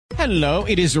Hello,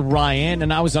 it is Ryan,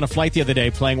 and I was on a flight the other day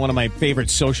playing one of my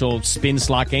favorite social spin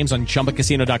slot games on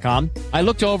ChumbaCasino.com. I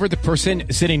looked over at the person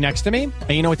sitting next to me, and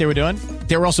you know what they were doing?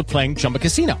 They were also playing Chumba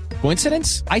Casino.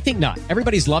 Coincidence? I think not.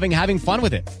 Everybody's loving having fun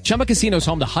with it. Chumba Casino is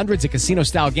home to hundreds of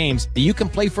casino-style games that you can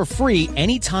play for free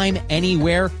anytime,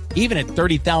 anywhere, even at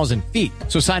 30,000 feet.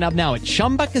 So sign up now at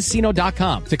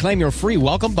ChumbaCasino.com to claim your free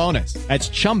welcome bonus. That's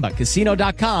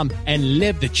ChumbaCasino.com and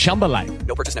live the Chumba life.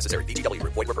 No purchase necessary. VGW.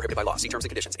 Void where prohibited by law. See terms and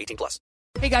conditions. 18+.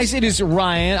 Hey guys, it is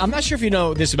Ryan. I'm not sure if you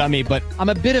know this about me, but I'm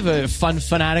a bit of a fun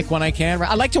fanatic when I can.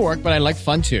 I like to work, but I like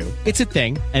fun too. It's a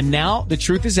thing. And now the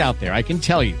truth is out there. I can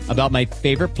tell you about my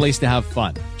favorite place to have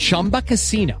fun. Chumba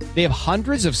Casino. They have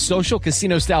hundreds of social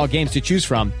casino style games to choose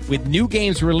from with new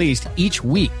games released each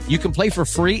week. You can play for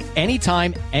free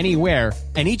anytime, anywhere.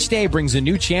 And each day brings a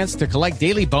new chance to collect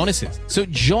daily bonuses. So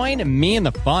join me in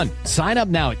the fun. Sign up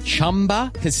now at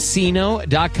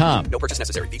ChumbaCasino.com. No purchase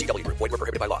necessary. VGW. Void where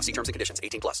prohibited by law. See terms and conditions.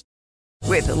 18+.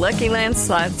 With the Lucky Land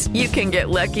Slots, you can get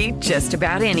lucky just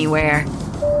about anywhere.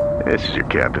 This is your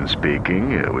captain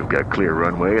speaking. We've got clear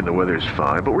runway and the weather's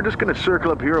fine, but we're just going to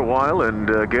circle up here a while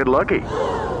and get lucky.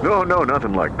 No,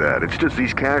 nothing like that. It's just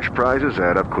these cash prizes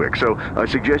add up quick. So I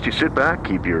suggest you sit back,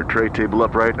 keep your tray table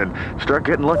upright, and start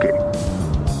getting lucky.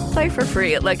 Play for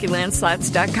free at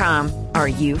LuckyLandSlots.com. Are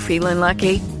you feeling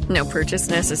lucky? No purchase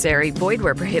necessary. Void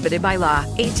where prohibited by law.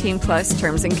 18+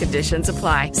 terms and conditions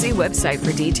apply. See website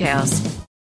for details.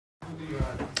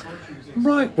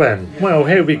 Right then, well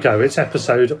here we go. It's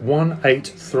episode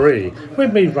 183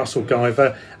 with me, Russell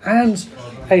Guyver, and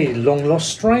a long lost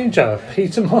stranger,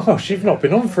 Peter Marsh. You've not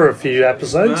been on for a few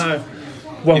episodes. No.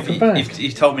 Welcome back.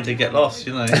 You told me to get lost,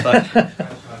 you know. It's like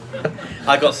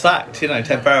I got sacked, you know,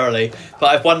 temporarily, but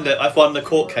I've won the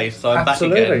court case, so I'm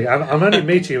Absolutely. back again. I'm only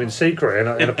meeting you in secret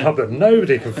in a pub that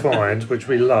nobody can find, which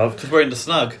we love. Because we're in the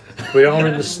snug. We are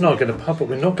in the snug in a pub, but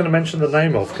we're not going to mention the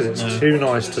name of because it's too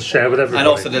nice to share with everybody. And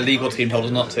also the legal team told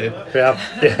us not to.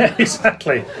 Yeah,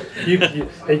 exactly. You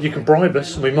can bribe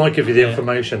us and we might give you the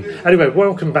information. Anyway,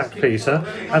 welcome back, Peter,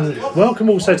 and welcome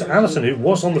also to Alison, who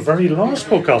was on the very last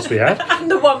podcast we had. And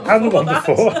the one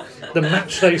before. The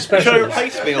matchday special. Should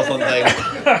replace me or something.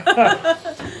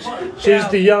 She's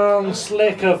the young,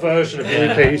 slicker version of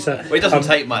you, Peter. Well, it doesn't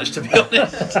take much, to be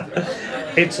honest.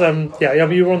 It's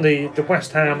you were on the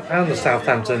West Ham and the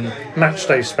Southampton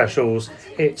matchday specials.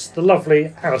 It's the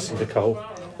lovely Alison Nicole.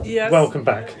 Yes. Welcome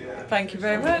back. Thank you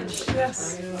very much.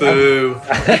 Yes. Boo.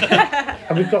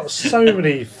 And we've got so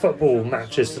many football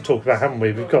matches to talk about, haven't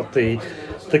we? We've got the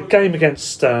game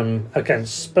against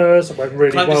Spurs that went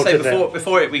really well. Can I just say,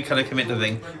 before we kind of commit to the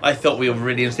thing, I thought we were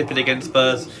really insipid against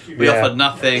Spurs. We offered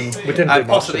nothing. We didn't. And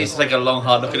Potter needs to take a long,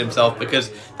 hard look at himself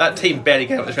because that team barely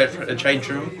came out of the change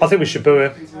room. I think we should boo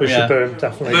him. We should boo him,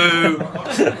 definitely. Boo.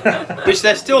 Which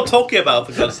they're still talking about,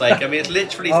 for God's sake. I mean, it's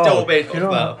literally still being talked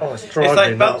about. It's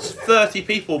like about 30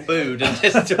 people booed and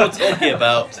they're still talking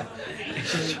about.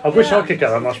 I wish I could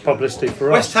get that much publicity for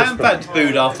West us. Ham fans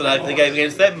booed after the game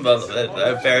against them,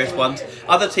 various ones.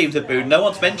 Other teams have booed. No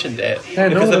one's mentioned it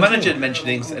because the manager didn't mention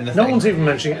things in the thing. No one's even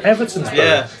mentioning Everton's boo.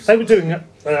 Yeah. They were doing the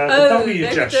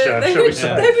W gesture, shall we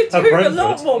say? They were doing a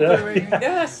lot more booing.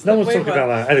 Yes. No one's talking about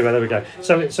that. Anyway, there we go.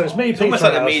 So it's me, Peter. It's almost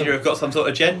like the media have got some sort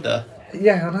of agenda.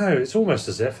 Yeah, I know. It's almost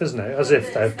as if, isn't it? As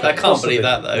if they've. I can't believe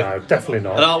that, though. No, definitely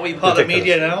not. And are we part of the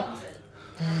media now?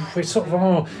 We sort of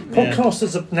are.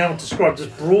 Podcasters are now described as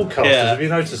broadcasters. Yeah. Have you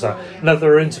noticed that? No,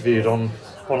 they're interviewed on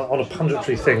a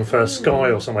punditry thing for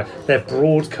Sky or somewhere. They're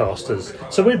broadcasters.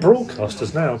 So we're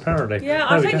broadcasters now, apparently. Yeah,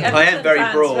 I think I am very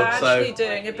broad, are actually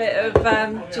doing a bit of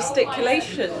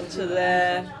gesticulation to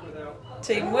their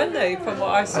team, weren't they, from what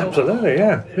I saw? Absolutely,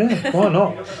 yeah. Why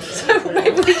not? So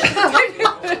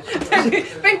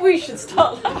maybe we should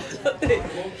start that at the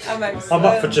Amex. I'm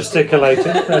up for gesticulating.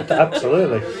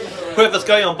 Absolutely. Whoever's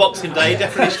going on Boxing Day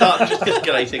definitely start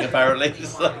gesticulating. Apparently,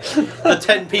 the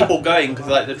 10 people going because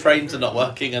the trains are not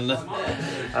working and.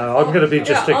 I'm going to be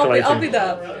gesticulating. I'll be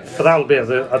there. But that'll be at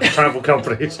the travel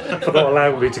companies for not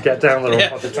allowing me to get down there on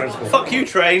public transport. Fuck you,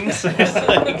 trains.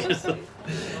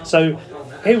 So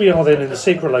here we are then in the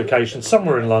secret location,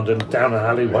 somewhere in London, down an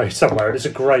alleyway somewhere. It's a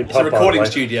great pub. It's a recording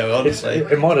studio, honestly.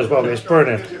 It might as well be. It's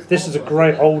brilliant. This is a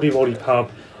great oldie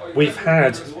pub. We've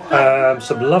had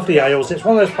some lovely ales. It's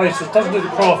one of those places that doesn't do the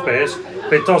craft beers,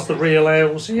 but it does the real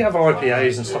ales. So you have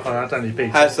IPAs and stuff like that, don't you,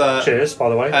 Pete? Cheers, by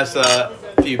the way. Has a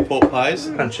few pork pies.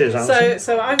 And cheers, Alison.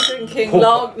 So I'm drinking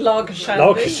lager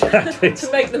shandy to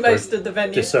make the most of the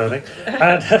venue. Discerning.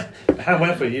 And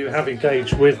however, you have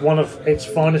engaged with one of its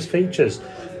finest features.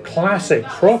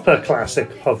 Proper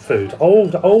classic pub food.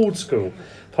 Old school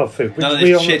pub food. None of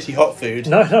this shitty hot food.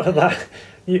 No, none of that.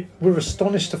 we're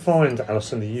astonished to find,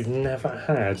 Alison, that you've never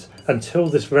had, until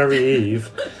this very eve,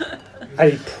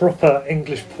 a proper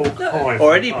English pork pie.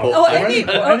 Or any pork Oh, pie. any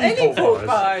pork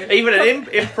pie. Even an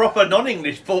improper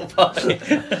non-English pork pie.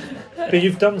 But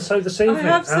you've done so this evening.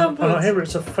 have sampled. And I hear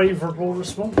it's a favourable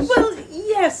response. Well,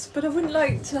 yes, but I wouldn't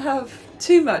like to have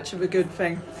too much of a good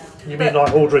thing. You mean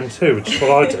like ordering two, which is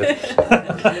what I did.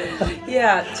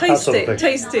 Yeah, That sort of thing.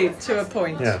 tasty to a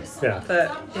point. Yeah.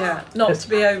 But yeah, not to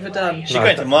be overdone. You should go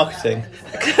into marketing.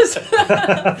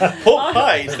 Pork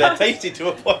pies, they're tasty to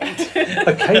a point.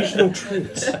 Occasional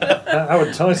treats. How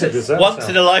enticing does that Once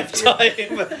sound? in a lifetime.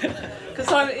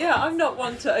 Because I'm not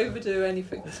one to overdo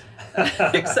anything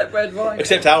except red wine.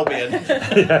 Except Albion.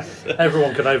 Yeah,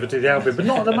 everyone can overdo the Albion, but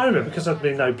not at the moment because there's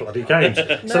been no bloody games.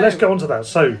 So let's go on to that.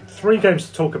 So 3 games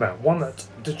to talk about. One that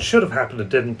should have happened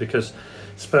and didn't because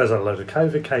Spurs had a load of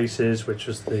COVID cases, which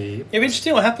was the... It'd be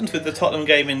interesting what happens with the Tottenham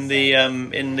game in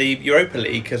the Europa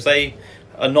League, because they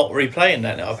are not replaying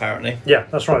that now, apparently. Yeah,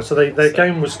 that's right. So their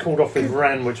game was called off with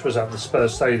Rennes, which was at the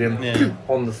Spurs Stadium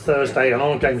on the Thursday, and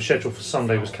our game scheduled for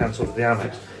Sunday was cancelled at the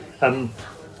Amex.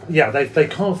 Yeah, they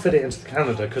can't fit it into the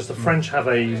calendar because the French have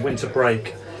a winter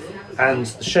break and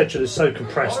the schedule is so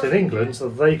compressed in England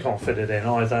that they can't fit it in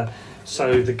either.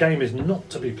 So the game is not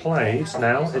to be played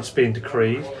now. It's been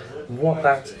decreed. What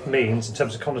that means in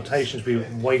terms of connotations, we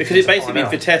wait. Because it basically means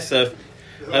Vitesse,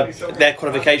 their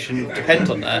qualification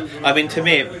depends on that. I mean, to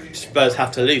me, Spurs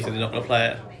have to lose if they're not going to play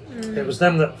it. It was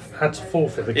them that had to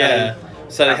forfeit the game. Yeah,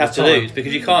 so they have to lose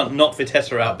because you can't knock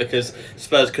Vitesse out because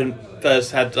Spurs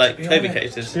had like COVID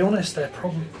cases. To be honest, they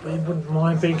probably wouldn't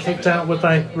mind being kicked out, would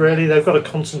they? Really, they've got to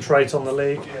concentrate on the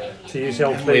league. To use the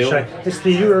old cliche, it's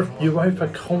the Europa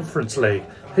Conference League.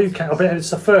 Who can? I bet it's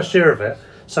the first year of it,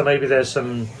 so maybe there's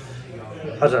some.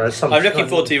 I don't know. Some I'm looking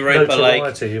forward to Europa, like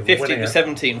notoriety of 15th winning to it.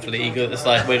 17th league. That's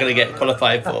like we're going to get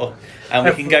qualified for, and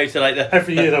we can go to like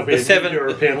every year there'll be the a new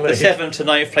European league. The 7th to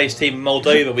 9th place team in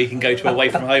Moldova. We can go to away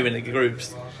from home in the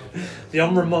groups. The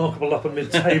unremarkable upper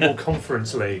mid-table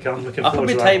conference league. I'm looking forward upper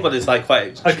to that. mid-table is like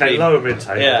quite extreme. Okay, lower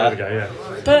mid-table. Yeah. There we go. Yeah.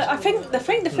 But I think the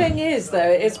thing is, though,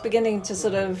 it's beginning to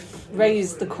sort of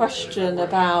raise the question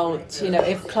about,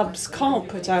 if clubs can't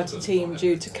put out a team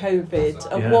due to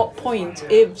COVID, at what point,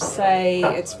 if, say,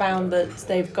 it's found that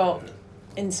they've got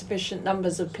insufficient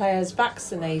numbers of players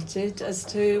vaccinated, as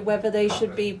to whether they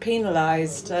should be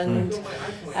penalised. And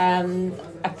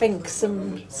I think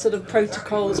some sort of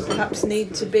protocols perhaps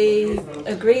need to be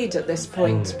agreed at this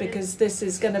point, because this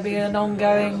is going to be an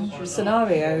ongoing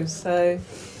scenario. So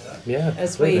Yeah,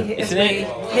 as we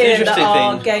hear that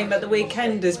our game at the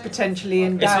weekend is potentially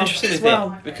in doubt as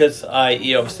well. Because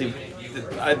obviously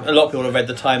a lot of people have read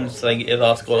the Times saying an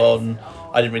article on.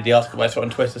 I didn't read the article, but I saw on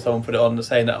Twitter someone put it on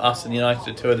saying that us and United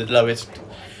are two of the lowest,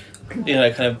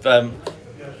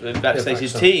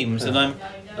 vaccinated teams, and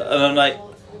I'm like,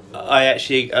 I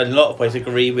actually in a lot of ways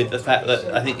agree with the fact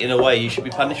that I think in a way you should be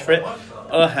punished for it. On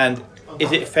the other hand,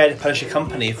 is it fair to punish a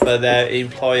company for their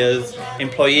employees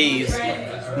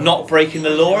not breaking the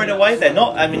law in a way? They're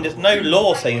not. I mean, there's no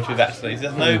law saying you should be vaccinated.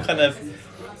 There's no kind of.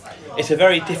 It's a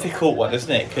very difficult one,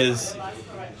 isn't it? Because.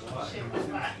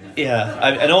 Yeah,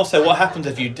 and also what happens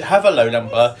if you have a low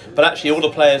number, but actually all the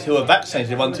players who are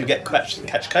vaccinated are the ones who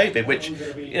catch COVID, which, 2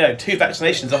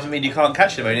 vaccinations doesn't mean you can't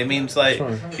catch it. It means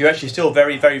you're actually still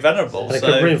very, very vulnerable. And it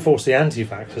could reinforce the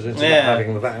anti-vaxxers into not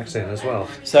having the vaccine as well.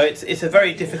 So it's a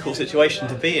very difficult situation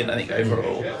to be in, I think,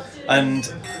 overall. And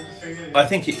I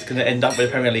think it's going to end up with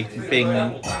the Premier League being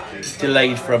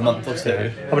delayed for a month or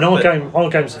two. I mean, our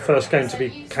game's the first game to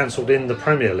be cancelled in the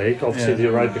Premier League. Obviously, the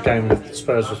Europa game with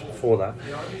Spurs was before that.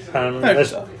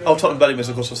 Tottenham Birmingham was,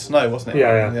 of course, was snow, wasn't it?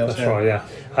 Yeah, that's right. Yeah,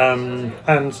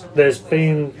 and there's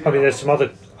some other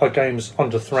games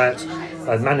under threat.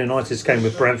 Man United's game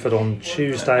with Brentford on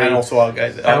Tuesday, and also our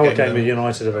game with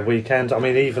United at the weekend. I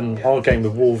mean, even our game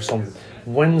with Wolves on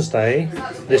Wednesday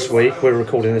this week, we're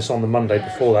recording this on the Monday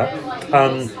before that,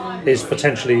 is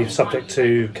potentially subject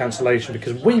to cancellation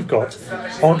because we've got,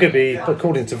 arguably,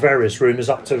 according to various rumours,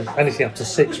 anything up to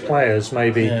 6 players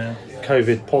maybe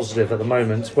COVID positive at the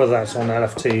moment, whether that's on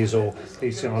LFTs or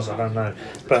ECRs, I don't know.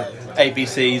 But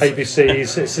ABCs,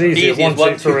 it's easier, 1,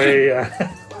 2, 3.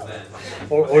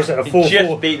 Or is it a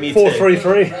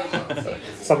 4-3-3?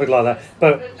 Something like that.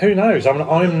 But who knows?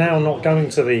 I'm now not going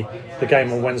to the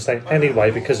game on Wednesday anyway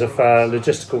because of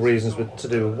logistical reasons to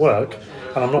do with work,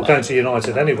 and I'm not going to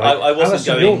United anyway. I wasn't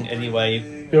going anyway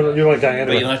You're not going But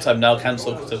anywhere. United have now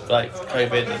cancelled because of like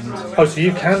COVID and. Oh, so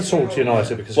you cancelled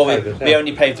United because Well, of COVID? we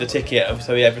only paid for the ticket,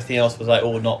 so everything else was like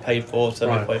all not paid for. So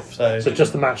Right. so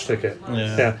just the match ticket.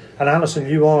 Yeah. And Alison,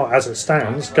 you are, as it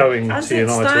stands, going As to it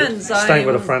United, stands, staying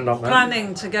with a I'm friend up there.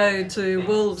 planning to go to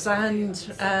Wolves and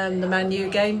the Man U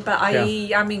game, but I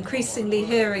am increasingly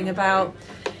hearing about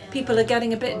people are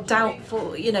getting a bit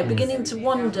doubtful, beginning to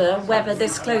wonder whether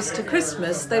this close to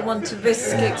Christmas they want to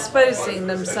risk exposing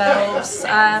themselves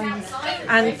and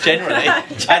generally,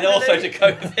 and also to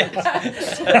COVID.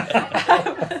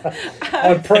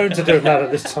 I'm prone to doing that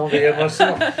at this time of year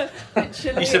myself,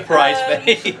 You surprised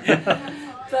me.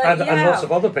 But and lots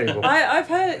of other people. I've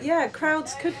heard,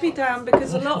 crowds could be down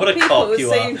because a lot What of a people cock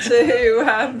you seem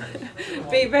to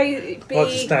be I'll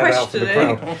just stand out for the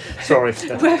questioning crowd. Sorry.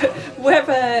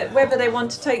 whether they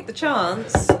want to take the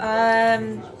chance,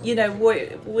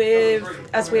 with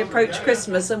as we approach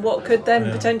Christmas, and what could then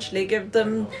potentially give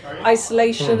them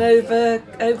isolation over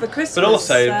Christmas. But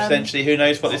also, potentially, who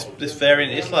knows what this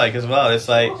variant is like as well. It's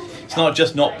like, it's not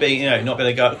just not being, not going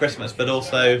to go at Christmas, but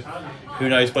also, who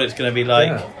knows what it's going to be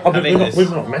like. We've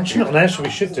not mentioned it on air, so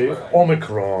we should do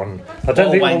Omicron. I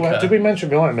don't think did we mention?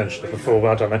 We might have mentioned it before,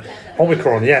 but I don't know.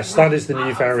 Omicron, yes, that is the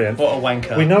new variant. What a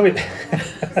wanker! We know it.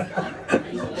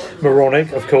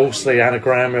 Moronic, of course, the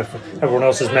anagram. If everyone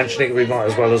else is mentioning it, we might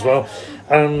as well.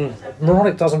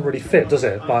 Moronic doesn't really fit, does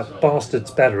it? Like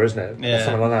bastard's better, isn't it? Yeah. Or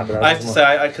something like that. But I have to say,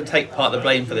 I can take part of the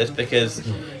blame for this because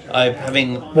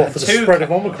having for the spread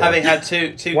of Omicron? having had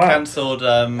two cancelled,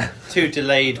 two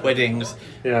delayed weddings.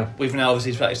 Yeah. We've now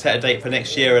obviously set a date for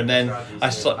next year, and then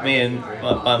me and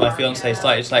my fiance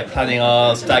started planning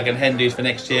our stag and hen do's for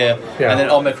next year, and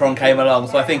then Omicron came along.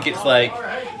 So I think it's like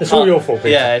it's all your fault, Peter.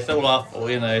 Yeah, it's all our fault.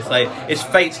 It's like it's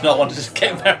fate's not wanting to just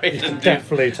get married and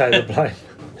definitely take the blame.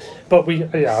 But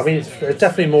it's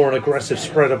definitely more an aggressive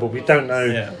spreader, but we don't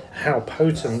know how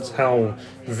potent, how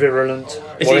virulent.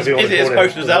 Is it as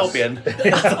potent as Albion?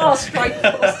 Oh, strike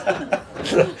force.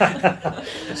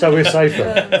 So we're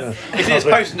safer. Is it as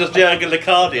potent as Jurgen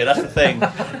Lecardia? That's the thing.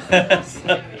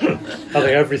 I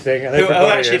think everything and who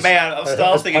actually may end up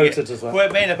starting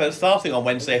on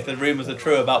Wednesday if the rumours are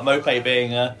true about Mopé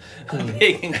being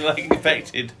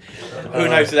infected. Who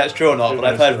knows if that's true or not? But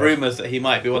I've heard rumours that he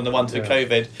might be one of the ones with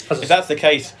COVID. If that's the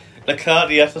case,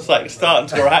 Lecardia has to start and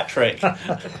score a hat trick.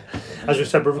 As we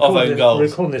said, we're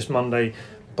recording this Monday.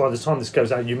 By the time this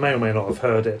goes out, you may or may not have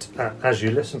heard it as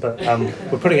you listen, but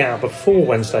we're putting it out before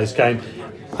Wednesday's game.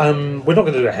 We're not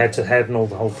going to do a head-to-head and all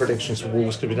the whole predictions for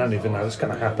Wolves because we don't even know it's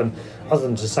going to happen. Other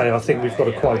than to say, I think we've got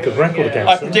a quite good record against them.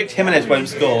 I predict Jimenez won't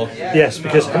score. Yes,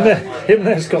 because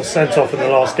Jimenez got sent off in the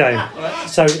last game.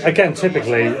 So again,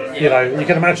 typically, you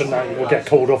can imagine that will get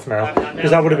called off now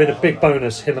because that would have been a big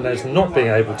bonus. Jimenez not being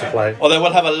able to play. Although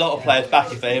we'll have a lot of players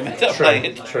back if they end up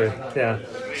playing. True. Yeah.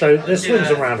 So there's swings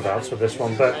and roundabouts with this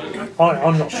one, but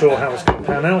I'm not sure how it's going to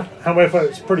pan out. However,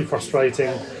 it's pretty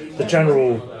frustrating. The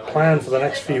general plan for the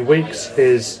next few weeks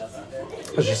is,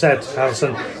 as you said,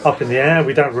 Alison, up in the air.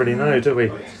 We don't really know, do we?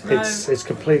 No. It's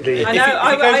completely. I know.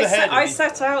 I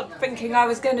set out thinking I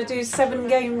was going to do 7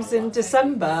 games in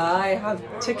December. I have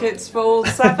tickets for all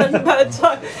 7, but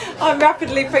I'm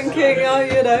rapidly thinking,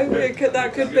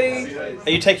 that could be. Are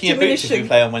you taking your boots if you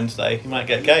play on Wednesday? You might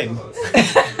get a game.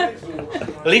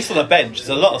 At least on the bench, there's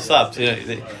a lot of subs.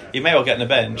 You may well get on the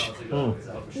bench.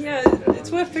 Yeah,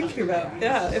 it's worth thinking about.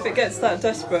 Yeah, if it gets that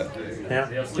desperate.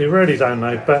 Yeah, you really don't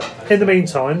know. But in the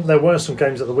meantime, there were some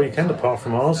games at the weekend apart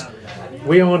from ours.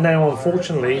 We are now,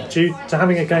 unfortunately, due to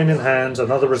having a game in hand and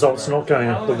other results not going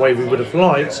the way we would have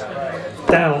liked,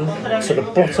 down to the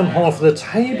bottom half of the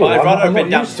table. I'd rather have been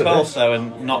down to 12 though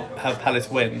and not have Palace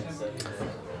win.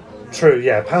 True,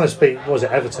 yeah. Palace beat,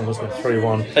 Everton, wasn't it?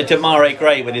 3-1. So Demarai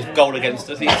Gray with his goal against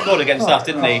us. He scored against us,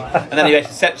 didn't he? And then he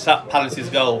basically sets up Palace's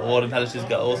goal, or one of Palace's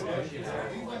goals.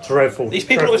 Dreadful. These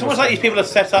people, it's almost like these people are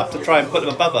set up to try and put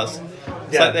them above us.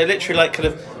 It's like they're literally kind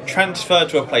of transferred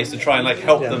to a place to try and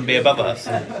help them be above us.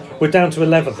 We're down to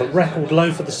 11th, a record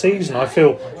low for the season. I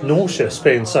feel nauseous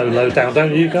being so low down,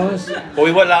 don't you guys? Well,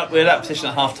 we were at that position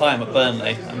at half time at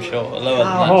Burnley, I'm sure, lower than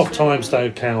that. Half times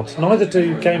don't count. Neither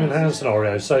do game in hand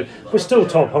scenarios, so we're still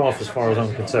top half as far as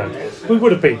I'm concerned. We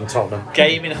would have beaten Tottenham.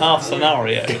 Game in half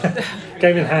scenario.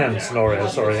 Game in hand scenario,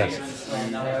 sorry, yes.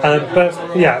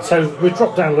 So we've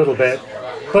dropped down a little bit,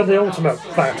 but the ultimate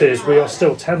fact is we are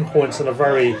still 10 points in a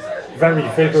very, very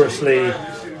vigorously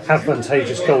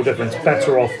advantageous goal difference,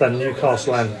 better off than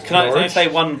Newcastle and Can I Norwich. say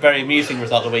one very amusing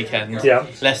result of the weekend? Yeah.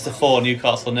 Leicester 4,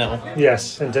 Newcastle 0.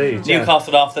 Yes, indeed. yeah.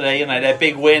 Newcastle after their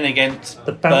big win against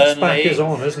The bounce Burnley. back is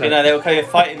on, isn't it? They were kind of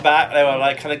fighting back. They were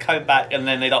like kind of coming back, and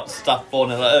then they got stuffed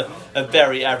 4-0. A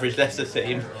very average Leicester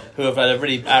team who have had a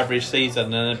really average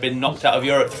season and have been knocked out of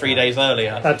Europe 3 days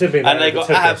earlier. That did mean and they they got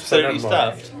overtook us, but absolutely never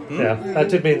mind. stuffed. Yeah, that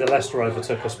did mean that Leicester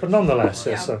overtook us, but nonetheless,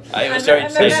 yes. It was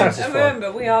And very satisfying. remember,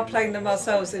 we are playing them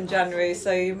ourselves in January,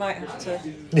 so you might have to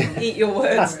eat your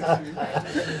words.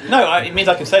 No, it means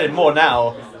I can say it more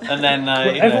now. And then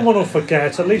Everyone will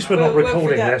forget. At least we're not We'll recording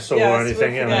forget. this or Yes,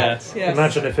 anything. we'll you know. forget, yes.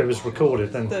 Imagine if it was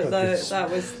recorded, then That's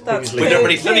easily- We don't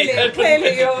really see it.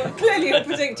 clearly you're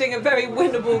predicting a very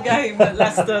winnable game at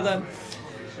Leicester then.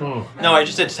 No, I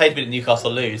just anticipated that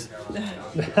Newcastle lose.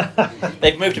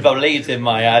 They've moved above Leeds in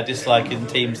my dislike in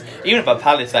teams, even above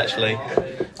Palace actually.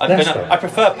 Leicester. I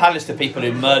prefer Palace to people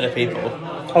who murder people.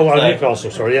 Oh, So-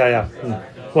 Newcastle, sorry, yeah.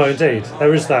 Well, indeed,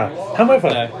 there is that. However,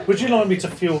 No. would you like me to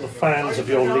fuel the fans of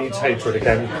your Leeds hatred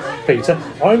again, Peter?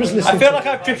 I was listening I feel to... like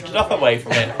I've drifted off away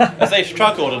from it as they've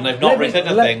struggled and they've not Let me- really said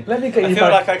let- anything. let me get I you feel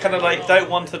back- like I kind of don't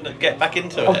want to get back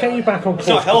into I'll it. get you back on It's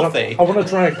course. not 'cause healthy. I want to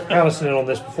drag Alison in on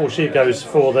this before she goes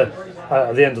for the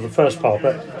end of the first part.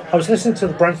 But I was listening to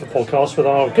the Brentford podcast with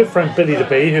our good friend Billy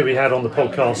DeBee, who we had on the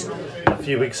podcast a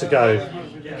few weeks ago.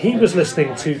 He was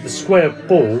listening to the Square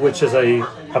Ball, which is a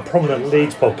prominent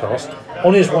Leeds podcast,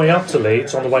 on his way up to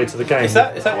Leeds on the way to the game. Is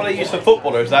that what they use for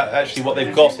football, or is that actually what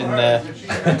they've got in there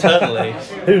internally?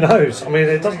 Who knows? I mean,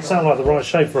 it doesn't sound like the right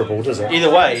shape for a ball, does it? Either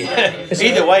way,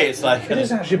 it's like It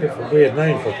is actually a bit of a weird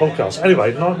name for a podcast.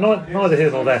 Anyway, neither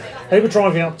here nor there. They were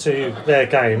driving up to their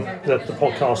game, the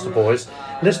podcaster boys,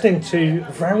 listening to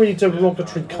very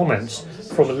derogatory comments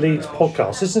from a Leeds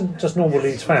podcast. This isn't just normal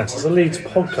Leeds fans, it's a Leeds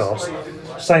podcast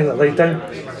saying that they don't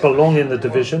belong in the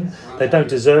division, they don't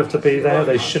deserve to be there,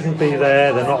 they shouldn't be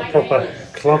there, they're not a proper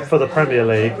club for the Premier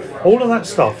League. All of that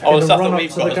stuff All in the the stuff that run-up we've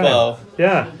to got the as game. well.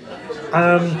 Yeah.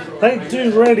 They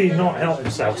do really not help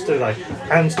themselves, do they?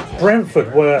 And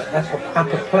Brentford were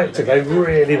apoplectic. They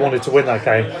really wanted to win that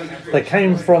game. I think they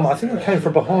came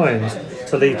from behind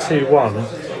to lead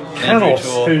 2-1. Canos,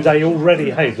 who they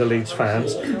already hate, the Leeds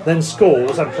fans, then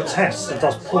scores and protests and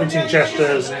does pointing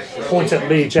gestures, point at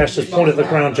me gestures, point at the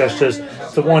ground gestures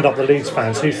to wind up the Leeds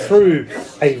fans, who threw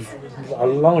a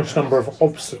large number of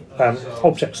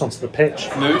objects onto the pitch.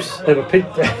 Moose. There were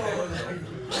people.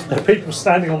 There were people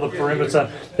standing on the perimeter.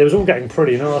 It was all getting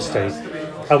pretty nasty.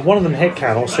 And one of them hit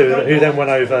Canos, who then went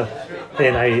over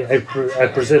in a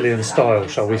Brazilian style,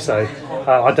 shall we say.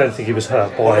 I don't think he was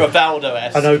hurt by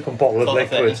Rivaldo-esque an open bottle of sort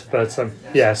of liquid, thing.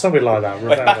 but yeah, something like that. We're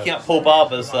Rivaldo. backing up Paul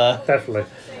Barber's Definitely.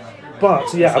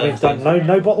 But yeah, I mean,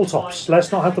 no bottle tops.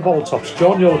 Let's not have the bottle tops.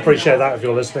 John, you'll appreciate that if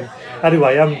you're listening.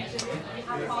 Anyway,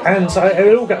 and so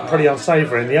it all got pretty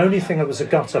unsavoury. And the only thing that was a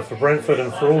gutter for Brentford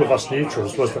and for all of us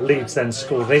neutrals was that Leeds then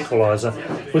scored an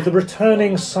equaliser with the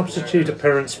returning substitute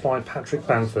appearance by Patrick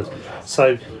Bamford.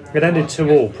 So it ended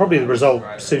 2-2. Probably the result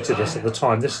suited us at the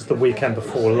time. This is the weekend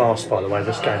before last, by the way,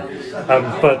 this game.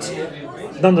 But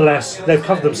nonetheless, they've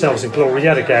covered themselves in glory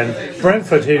yet again.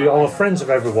 Brentford, who are friends of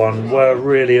everyone, were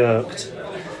really irked.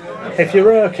 If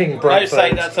you're irking I'd Brentford,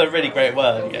 say that's a really great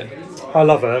word again. I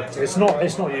love irked. It's not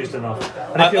used enough.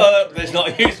 And if you're- It's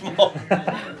not used more.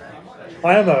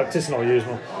 I am irked. It's not used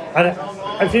more. And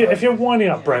if you're winding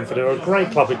up Brentford, they're a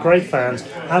great club with great fans.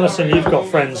 Alison, you've got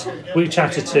friends we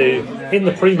chatted to in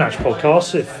the pre-match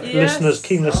podcast. If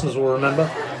keen listeners will remember.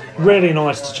 Really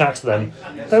nice to chat to them.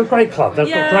 They're a great club. They've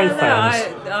got great fans.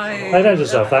 They don't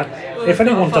deserve that. If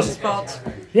anyone doesn't,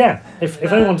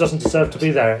 if anyone doesn't deserve to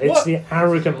be there, it's the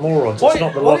arrogant morons. It's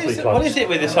not the lovely clubs. What is it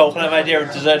with this whole kind of idea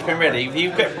of deserved Premier League? If you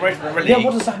get promoted from Premier League Yeah,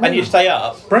 what does that mean? and you stay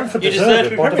up, Brentford you deserve deserve it to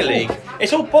be by Premier League. default.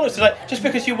 It's all bollocks. It's like just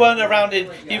because you weren't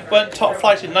you weren't top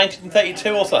flight in 1932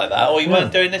 or something like that, or you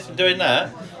weren't doing this and doing that.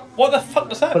 What the fuck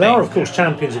does that But mean? they are, of course,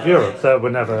 champions of Europe. They were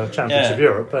never champions of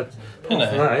Europe, but apart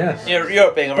from that,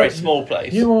 Europe being a very small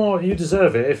place. You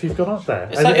deserve it if you've got up there.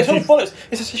 It's, it's all bollocks.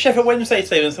 It's a Sheffield Wednesday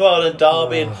team as well, and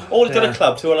Derby, and all the other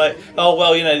clubs who are like, oh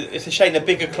well, it's a shame the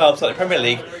bigger clubs like the Premier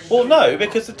League. Well, no,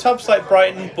 because the clubs like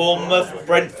Brighton, Bournemouth,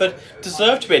 Brentford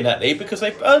deserve to be in that league because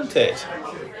they've earned it.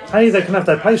 Hey, they can have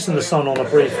their place in the sun on a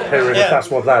brief period if that's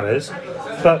what that is.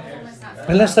 But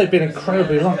unless they've been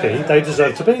incredibly lucky, they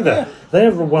deserve to be there. They're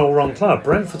a well-run club.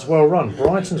 Brentford's well-run.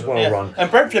 Brighton's well-run.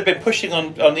 And Brentford have been pushing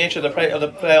on the edge of the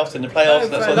playoffs and the playoffs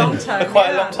for a long time, for quite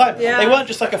a long time. Yeah. They weren't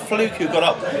just like a fluke who got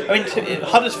up. I mean,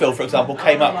 Huddersfield, for example,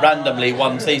 came up randomly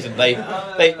one season. They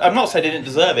I'm not saying they didn't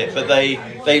deserve it, but they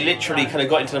literally kind of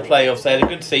got into the playoffs. They had a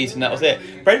good season. That was it.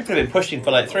 Brentford have been pushing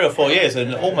for like 3 or 4 years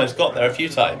and almost got there a few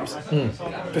times.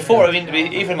 Before, I mean,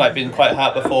 even like been quite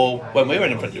hard before when we were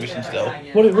in the front division still.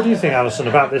 What do you think, Alison,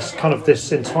 about this kind of this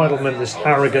entitlement, this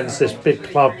arrogance, this big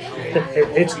club?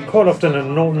 It's quite often a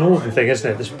northern thing,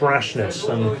 isn't it? This brashness,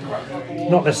 and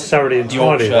not necessarily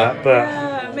entirely Yorkshire. that, but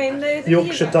I mean,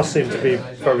 Yorkshire does seem to be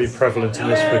very prevalent in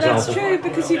this, for example. That's true,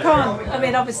 because you can't. I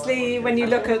mean, obviously, when you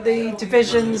look at the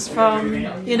divisions from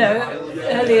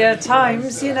earlier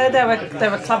times,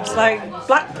 there were clubs like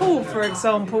Blackpool, for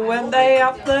example, weren't they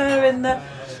up there in the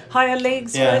higher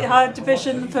leagues, higher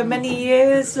division for many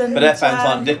years? And But their fans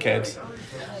aren't dickheads.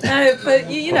 No,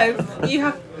 but you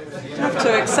have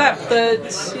to accept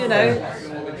that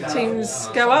teams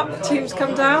go up, teams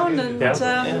come down,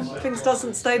 and things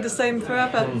doesn't stay the same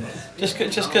forever. Just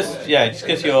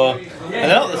because you're,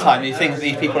 and a lot of the time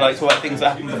these people like to talk about things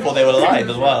that happened before they were alive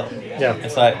as well. Yeah,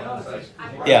 it's like,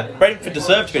 Brentford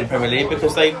deserved to be in the Premier League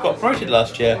because they got promoted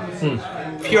last year.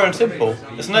 Pure and simple.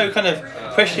 There's no kind of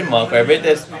question mark over it.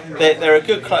 They're a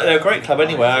good club. They're a great club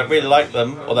anyway. I really like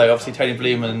them. Although obviously Tony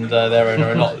Bloom and their owner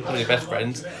are not really best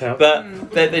friends,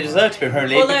 but they deserve to be in the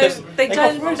Premier League because they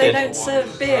don't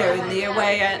serve beer in the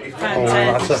away fans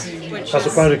end. That's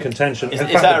a bone of contention. In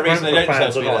fact, that a the reason they Brentford don't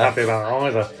fans are deserve to be not there? happy about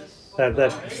it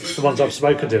either. The ones I've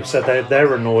spoken to have said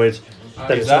they're annoyed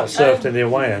that it's not served in the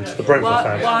away end. The Brentford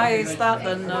fans. Why is that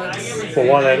then? Well,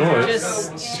 why they're annoyed?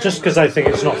 Just because they think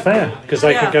it's not fair. Because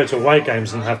they can go to away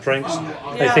games and have drinks.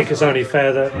 They think it's only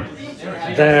fair that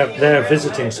their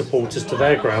visiting supporters to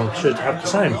their ground should have the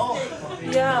same.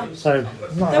 Yeah. So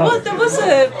there was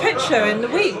a picture in the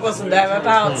week, wasn't there,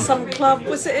 about some club,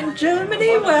 was it in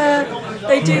Germany, where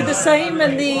they do the same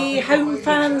and the home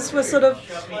fans were sort of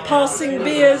passing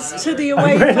beers to the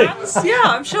away fans? Yeah,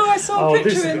 I'm sure I saw a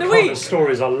picture in the week.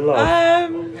 Stories I love. I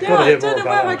don't know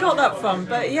where I got that from,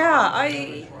 but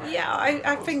I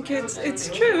think it's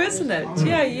true, isn't it?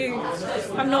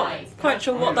 I'm not quite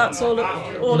sure what that's all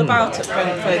about at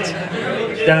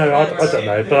Brentford. No, I don't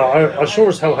know, but I sure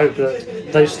as hell hope that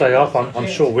they stay up. I'm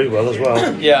sure we will as well.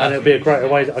 Yeah. And it'll be a great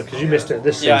away, because you missed it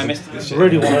this season. Yeah, I missed it this year.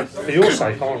 Really want to, for your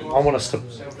sake, I want us to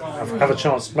have a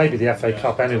chance, maybe the FA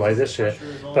Cup anyway this year.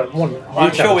 But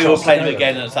I'm sure we will play them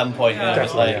again at some point.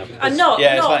 And not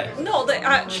that it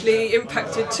actually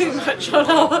impacted too much on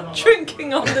our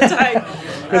drinking on the day.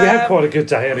 We had quite a good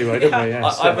day anyway, didn't we? Yeah,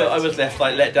 I was left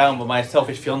let down by my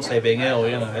selfish fiance being ill.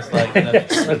 It's like,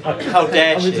 how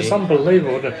dare she? It's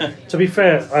unbelievable. Isn't it? To be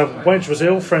fair, Wedge was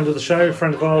ill, friend of the show,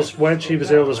 friend of ours. Wedge, he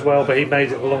was ill as well, but he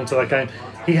made it along to that game.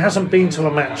 He hasn't been to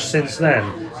a match since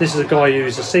then. This is a guy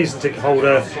who's a season ticket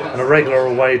holder and a regular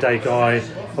away day guy.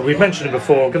 We've mentioned him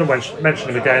before, I'm going to mention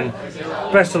him again.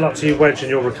 Best of luck to you, Wedge, in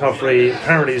your recovery.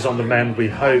 Apparently he's on the mend, we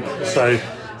hope. So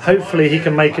hopefully he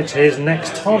can make it to his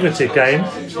next targeted game,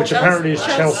 which apparently is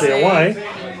Chelsea away.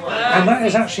 And that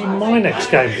is actually my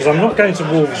next game, because I'm not going to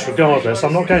Wolves regardless.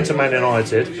 I'm not going to Man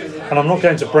United, and I'm not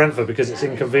going to Brentford because it's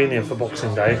inconvenient for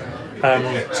Boxing Day.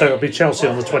 So it'll be Chelsea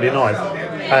on the 29th.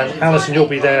 And Alison, you'll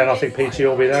be there, and I think Peter,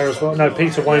 you'll be there as well. No,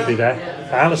 Peter won't be there.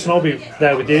 Alison, I'll be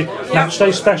there with you. Match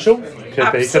day special.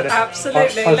 Could be, couldn't it?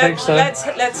 Absolutely. I think so.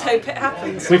 Let's hope it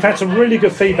happens. We've had some really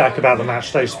good feedback about the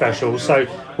match day special, so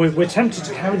we're tempted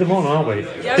to carry them on, aren't we?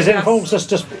 Because it involves us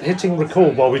just hitting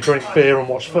record while we drink beer and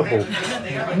watch football.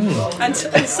 And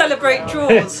celebrate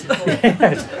draws.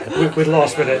 Yes, with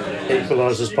last minute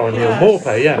equalisers by Neil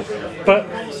Morpay, yeah.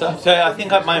 But so I think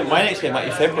my next game might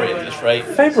be February at this rate.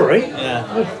 February? Yeah.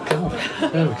 Oh,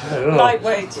 God. There we go. Oh.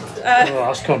 Lightweight.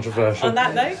 That's controversial. On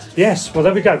that note? Yes, well,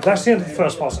 there we go. That's the end of the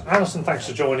first part. Alison, thanks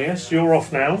for joining us. You're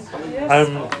off now.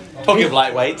 Yes. Talking of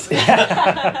lightweights.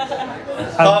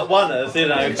 Part one, So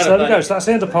there we go. So that's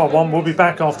the end of part one. We'll be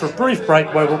back after a brief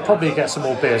break where we'll probably get some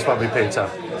more beers, won't we, Peter?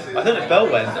 I think the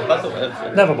bell went. The buzzer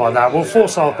went. Never mind that. We'll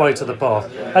force our way to the bar.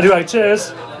 Anyway,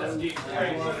 cheers.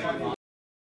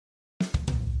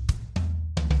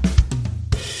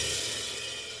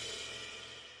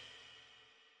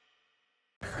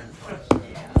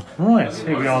 Right,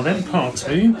 here we are then, part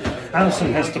two.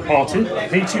 Alison has departed.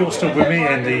 Peter, you're still with me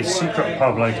in the secret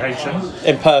pub location.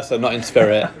 In person, not in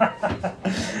spirit.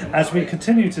 As we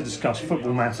continue to discuss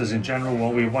football matters in general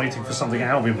while we're waiting for something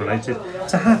Albion related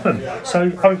to happen. So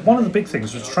one of the big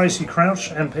things was Tracy Crouch,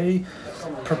 MP,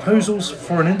 Proposals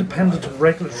for an independent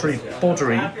regulatory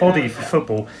body for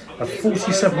football, a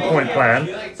 47-point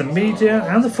plan. The media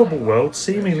and the football world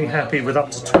seemingly happy with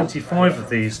up to 25 of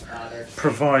these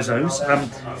provisos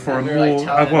for a more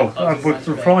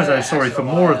for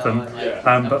more of them,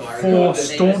 but 4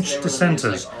 staunch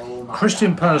dissenters: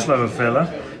 Christian Perslow of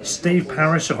Villa, Steve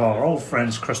Parish of our old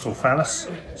friends Crystal Palace.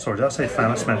 Sorry, did I say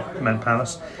Palace? Meant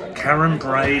Palace. Karen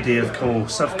Brady, of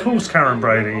course, Karen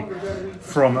Brady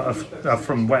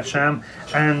from Wetsham,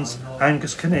 and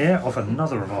Angus Kinnear of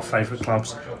another of our favourite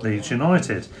clubs, Leeds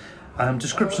United.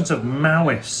 Descriptions of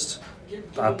Maoist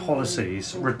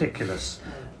policies, ridiculous.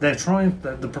 They're trying.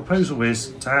 The proposal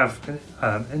is to have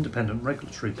independent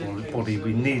regulatory body.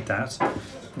 We need that.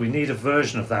 We need a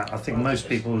version of that. I think most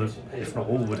people, if not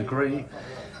all, would agree.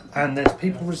 And there's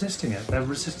people resisting it. They're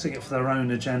resisting it for their own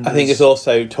agendas. I think it's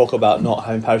also talk about not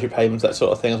having parachute payments, that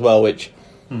sort of thing as well, which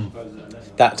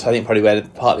that's, I think, partly where the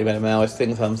Maoist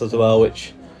thing comes as well,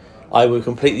 which I would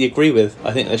completely agree with.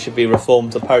 I think there should be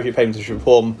reforms of parachute payments. There should be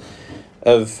reform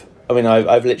of... I mean,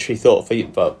 I've literally thought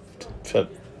for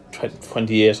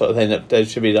 20 years sort of thing that there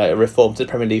should be like a reform to the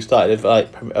Premier League started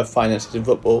of finances in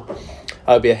football.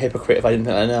 I would be a hypocrite if I didn't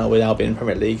think that now without being in the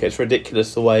Premier League. It's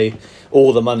ridiculous the way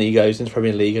all the money goes into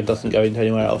Premier League and doesn't go into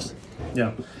anywhere else.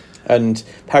 Yeah. And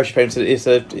parachute payments is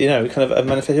a kind of a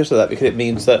manifestation of that, because it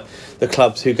means that the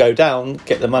clubs who go down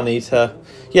get the money to,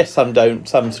 yes, some don't,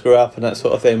 some screw up and that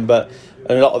sort of thing, but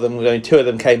a lot of them, 2 of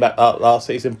them came back up last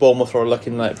season. Bournemouth are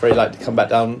looking very likely to come back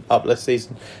down up this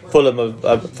season. Bournemouth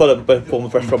from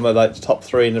the top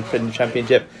 3 in the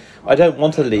Championship. I don't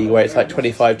want a league where it's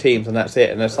 25 teams and that's it,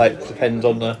 and it's depends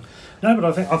on the... No,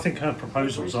 but I think her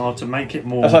proposals are to make it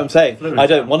more... That's what I'm saying. fluid. I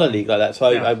don't want a league like that, so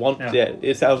Yeah, I want... yeah. Yeah,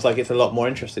 it sounds like it's a lot more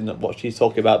interesting than what she's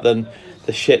talking about than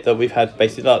the shit that we've had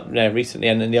basically recently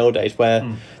and in the old days, where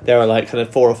there are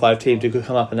 4 or 5 teams who could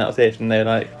come up and that was it, and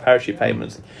they're parachute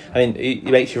payments. I mean, it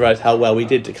makes you realise how well we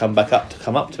did to come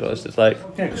up to us. It's Yeah,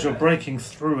 because you're breaking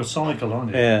through a cycle,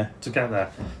 aren't you? Yeah. To get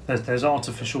there. There's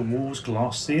artificial walls,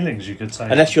 glass ceilings, you could say.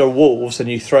 Unless you're Wolves and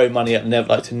you throw money at to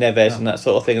Neves and that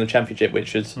sort of thing in the Championship,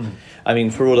 which is, I mean,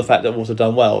 for all the fact that Wolves have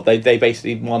done well, they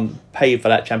basically paid for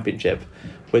that Championship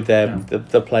with their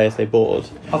the players they bought.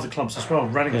 Other clubs as well.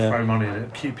 Reading throw money at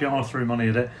it. QPR threw money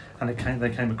at it, and they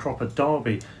came a crop of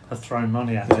Derby have thrown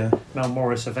money at it. Mel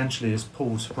Morris eventually has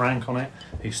pulled rank on it.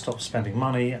 He stopped spending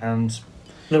money, and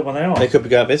look where they are. They could be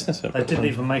going out of business. They didn't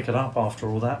even make it up after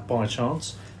all that by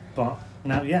chance, but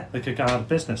now, they could go out of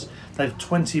business. They're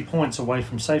 20 points away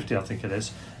from safety, I think it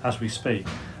is, as we speak.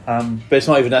 But it's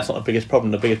not even, that's not the biggest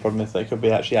problem. The biggest problem is they could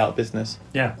be actually out of business.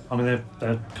 Yeah, I mean,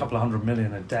 they're a couple of $100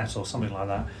 million in debt or something like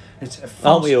that. It's a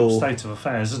Aren't we farcical all? state of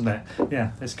affairs, isn't it?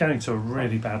 Yeah, it's going to a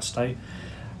really bad state.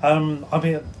 I mean,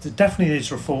 it definitely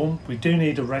needs reform. We do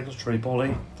need a regulatory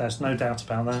body. There's no doubt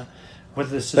about that. Whether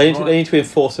this is They need to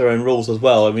enforce their own rules as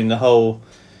well. I mean, the whole,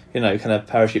 kind of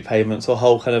parachute payments or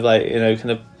whole kind of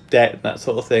kind of debt and that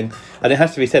sort of thing. And it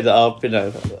has to be said that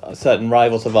our, certain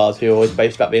rivals of ours who are always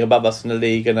based about being above us in the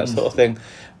league and that sort of thing,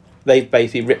 they've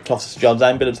basically ripped off St John's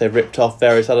Ambulance, they've ripped off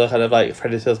various other kind of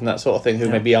predators and that sort of thing who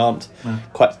maybe aren't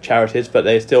quite charities, but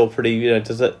they're still pretty,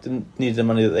 need the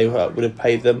money that they would have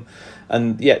paid them.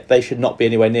 And yet they should not be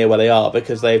anywhere near where they are,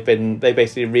 because they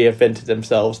basically reinvented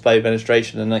themselves by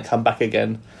administration and then come back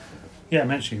again. Yeah,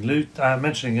 mentioning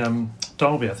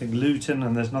Derby, I think Luton,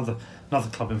 and there's another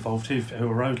club involved who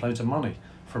are owed loads of money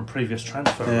from previous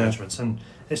transfer arrangements, and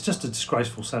it's just a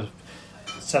disgraceful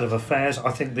set of affairs.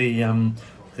 I think the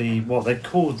what they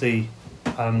called the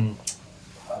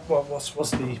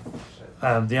what's the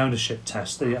ownership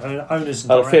test, the owners and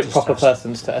directors fit and proper test.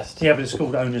 persons test. Yeah, but it's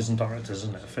called owners and directors,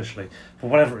 isn't it, officially? But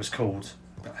whatever it's called,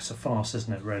 it's a farce,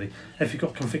 isn't it, really? If you've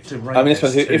got convicted rapists... I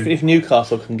mean, if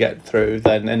Newcastle can get through,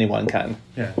 then anyone can.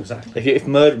 Yeah, exactly. If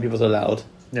murdering people's allowed,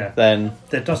 then...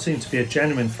 There does seem to be a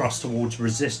genuine thrust towards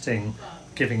resisting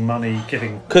giving money,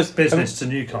 giving business to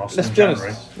Newcastle in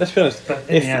January. Let's be honest. But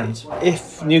in the end...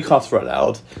 If Newcastle are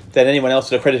allowed, then anyone else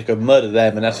with a credit could murder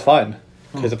them, and that's fine.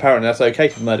 Because apparently that's okay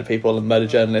to murder people and murder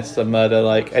journalists and murder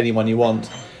anyone you want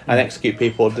and execute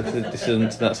people,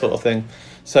 dissidents and that sort of thing.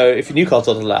 So if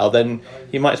Newcastle's allowed, then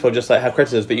you might as well just have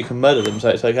creditors, but you can murder them, so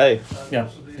it's okay. Yeah.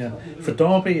 For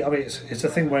Derby, I mean, it's a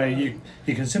thing where you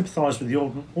can sympathise with the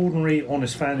ordinary,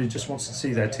 honest fan who just wants to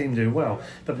see their team do well.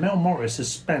 But Mel Morris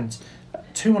has spent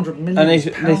 £200 million.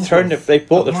 And they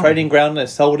bought the training ground and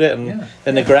they sold it, and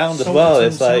then the ground as well.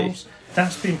 It's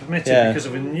That's been permitted because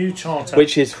of a new charter,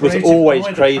 which was created always by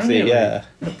the crazy. Premier League. Yeah,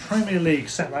 the Premier League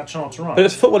set that charter up. but the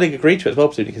Football League agreed to it as well,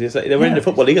 because they were in the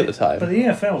Football League at the time. But the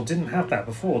EFL didn't have that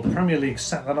before. The Premier League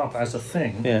set that up as a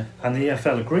thing, and the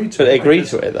EFL agreed to it. But they agreed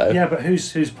to it, though. Yeah, but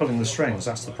who's pulling the strings?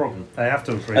 That's the problem. They have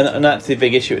to agree. And that's the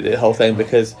big issue with the whole thing,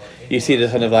 because you see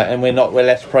this kind of like, and we're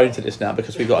less prone to this now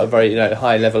because we've got a very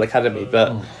high level academy,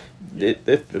 but.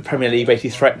 The Premier League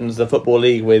basically threatens the Football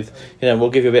League with, we'll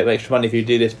give you a bit of extra money if you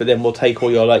do this, but then we'll take all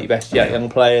your best young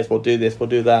players, we'll do this, we'll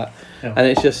do that, and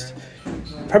it's just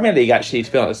Premier League actually,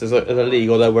 to be honest, as a league,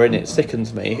 although we're in it,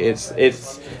 sickens me.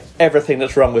 It's everything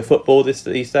that's wrong with football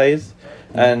these days,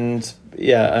 and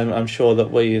I'm sure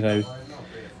that we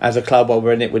as a club while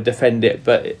we're in it would defend it,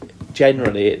 but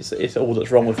generally it's all that's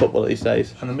wrong with football these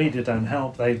days. And the media don't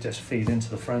help; they just feed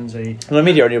into the frenzy. And the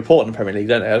media only report on the Premier League,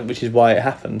 don't they? Which is why it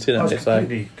happens. It's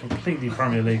completely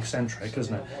Premier League centric,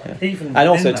 isn't it? Yeah. Even and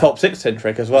also top six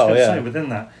centric as well. Say, within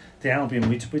that, the Albion,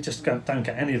 we just don't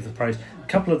get any of the praise. A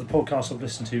couple of the podcasts I've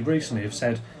listened to recently have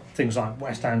said things like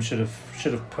West Ham should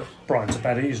have put Brighton to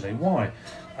bed easily. Why?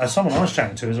 Someone I was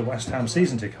chatting to, as a West Ham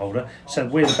season ticket holder,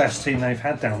 said we're the best team they've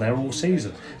had down there all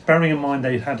season. Bearing in mind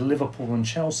they've had Liverpool and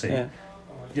Chelsea. Yeah.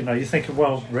 You're thinking,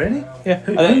 well, really? Yeah.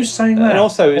 Who's saying that? And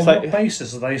also, it's on what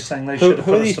basis are they saying they should have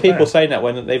Who are these people saying that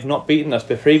when they've not beaten us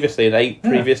previously in 8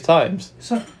 previous times?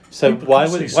 So why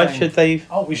should they?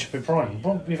 Oh, we should be Brighton.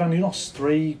 Well, we've only lost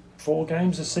 3-4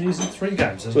 games this season. 3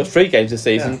 games. Well, 3 games this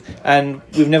season, and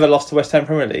we've never lost to West Ham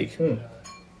Premier League.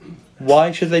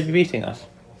 Why should they be beating us?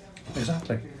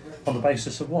 Exactly. On the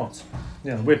basis of what?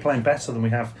 We're playing better than we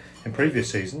have in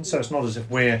previous seasons, so it's not as if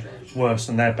we're worse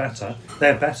and they're better.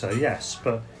 They're better, yes,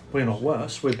 but we're not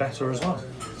worse. We're better as well.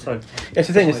 So it's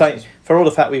the thing. It's like, for all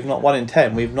the fact we've not won in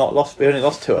 10, we've not lost. We only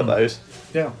lost 2 of those.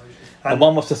 Yeah. And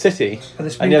one was to City,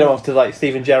 and the other one was to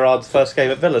Steven Gerrard's first game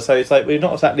at Villa. So it's like we're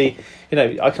not exactly.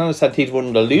 I can understand teams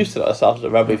wanting to lose to us after the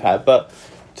run we've had, but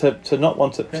to not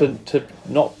want to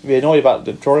not be annoyed about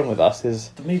the drawing with us is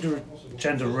the media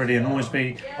agenda really annoys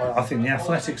me. I think the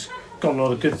Athletic's got a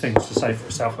lot of good things to say for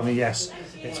itself. I mean, yes,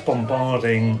 it's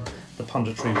bombarding the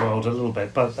punditry world a little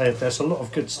bit, but there's a lot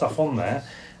of good stuff on there.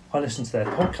 I listen to their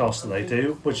podcast that they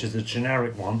do, which is the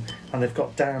generic one, and they've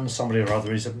got Dan somebody or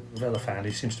other. He's a Villa fan.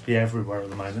 He seems to be everywhere at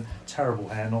the moment. Terrible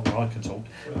hair, not that I can talk.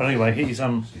 But anyway, he's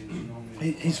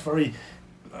very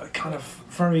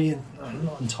very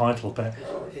not entitled, but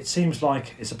it seems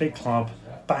like it's a big club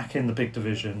back in the big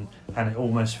division, and it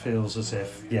almost feels as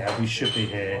if we should be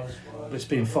here. It's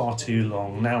been far too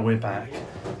long. Now we're back,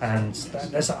 and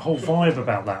there's that whole vibe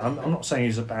about that. I'm not saying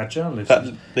he's a bad journalist.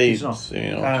 He's not.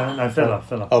 No, Villa.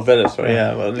 Oh, Villa. Sorry,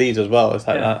 Well, Leeds as well. It's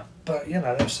like that. But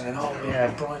they're saying,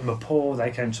 Brighton were poor.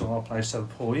 They came to our place, so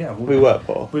poor. Yeah, we were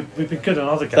poor. We've been good on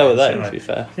other games. So were they, to be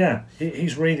fair. Yeah,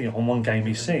 he's reading it on one game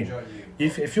he's seen.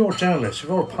 If you're a journalist, if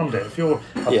you're a pundit, if you're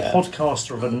a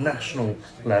podcaster of a national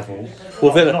level,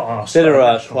 Villa are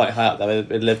national. quite high up there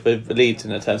with Leeds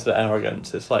in terms of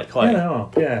arrogance. It's like quite.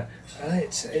 Yeah. And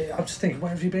I'm just thinking, where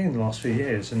have you been in the last few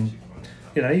years? And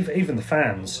even the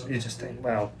fans, you just think,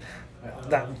 well,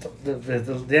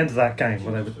 the end of that game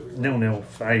where they were 0-0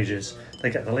 for ages,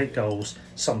 they get the late goals.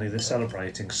 Suddenly they're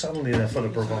celebrating. Suddenly they're full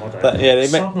of bravado. But,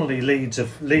 suddenly Leeds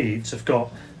have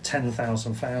got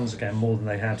 10,000 fans again, more than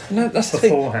they had that's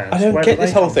beforehand. I don't get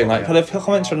this whole thing. Like,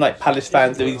 comments from Palace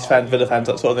fans, Leeds fans, Villa fans,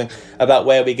 that sort of thing, about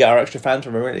where we get our extra fans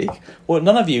from Premier League. Well,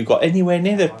 none of you got anywhere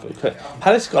near the.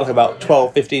 Palace got about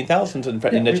 15,000 in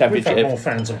the Championship. We've had more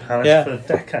fans than Palace for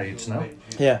decades now.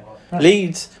 Yeah,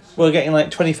 Leeds were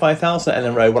getting 25,000 in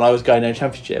a row when I was going in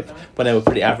Championship, when they were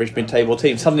pretty average mid-table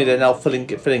team. Suddenly they're now filling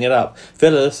it up.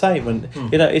 Villa the same, and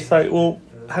it's like, well,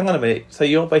 hang on a minute. So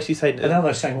you're basically saying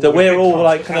that we're all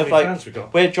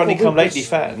we're Johnny Come Lately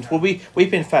fans. Well, we've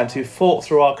been fans who fought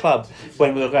through our club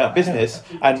when we were going out of business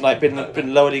and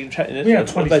been lower league. We had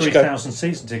 23,000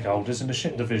 season ticket holders in the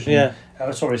shit division. Yeah.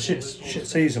 Shit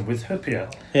season with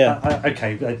Hupia. Yeah.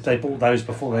 Okay, they bought those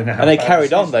before they now. And they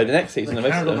carried on though the next season.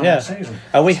 Season.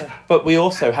 And but we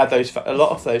also had a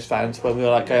lot of those fans when we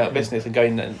were going out of business and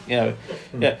going,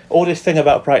 all this thing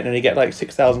about Brighton and you get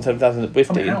 6,000, 7,000 with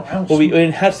team. Well, we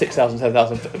had 6,000,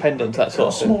 7,000 pendants, that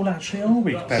sort of thing. How small actually are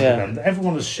we compared to them?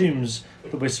 Everyone assumes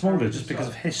that we're smaller just because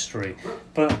of history.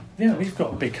 But we've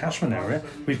got a big catchment area.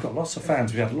 We've got lots of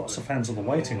fans. We've had lots of fans on the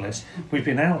waiting list. We've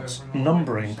been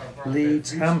outnumbering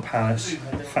Leeds and Palace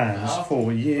fans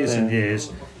for years and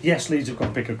years. Yes, Leeds have got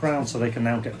a bigger ground, so they can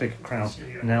now get bigger crowds.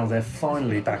 Now they're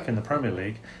finally back in the Premier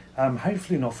League.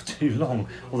 Hopefully not for too long,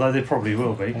 although they probably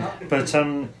will be. But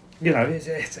you know,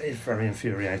 it's very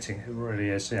infuriating. It really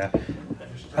is, yeah.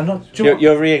 And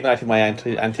you're reigniting my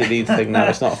anti-Leeds thing now.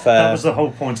 It's not fair. That was the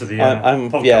whole point of the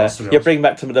podcast. You're bringing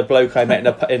back to the bloke I met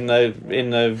in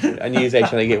a news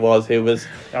agent, I think it was, who was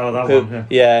who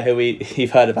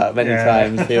you've heard about many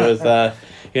times. Who was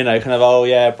you know, kind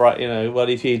of bright. You know, well,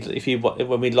 if you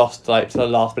when we lost like to the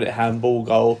last minute handball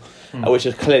goal. Which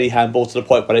was clearly handball to the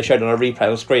point where they showed on a replay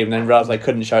on the screen and then realised they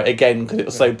couldn't show it again because it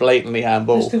was so blatantly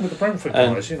handball. This thing with the Brentford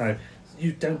guys, you know,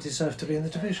 you don't deserve to be in the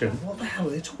division. What the hell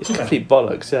are they talking about? Complete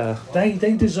bollocks, yeah.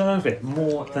 They deserve it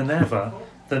more than ever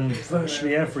than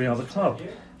virtually every other club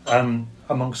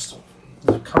amongst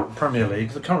the current Premier League,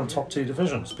 the current top two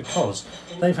divisions, because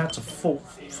they've had to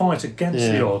fight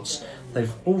against the odds.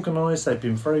 They've organised, they've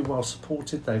been very well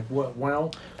supported, they've worked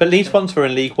well. But Leeds once were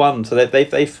in League One, so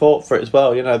they fought for it as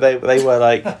well. You know, they were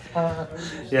like...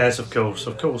 Yes, of course.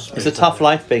 It's a tough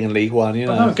life being in League One, you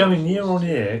know. But no, going year on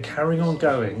year, carrying on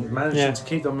going, managing to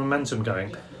keep the momentum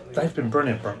going, they've been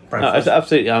brilliant, Brentford. No,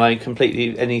 absolutely, I mean,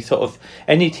 completely, any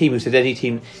team who said any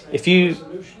team... If you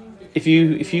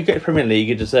get the Premier League,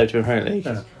 you deserve to be in the Premier League.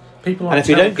 Yeah. People like and if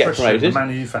you don't get promoted... the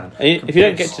Man U fan, if you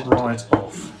don't get to... right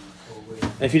off.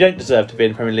 If you don't deserve to be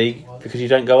in the Premier League because you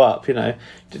don't go up, you know,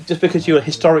 just because you're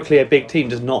historically a big team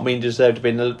does not mean you deserve to be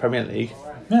in the Premier League.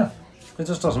 Yeah, it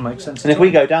just doesn't make sense. And if we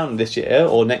go down this year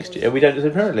or next year, we don't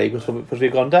deserve the Premier League because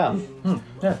we've gone down.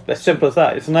 Yeah, as simple as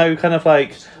that. It's no kind of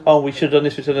like, oh, we should have done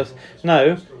this, we should have done this.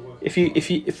 No,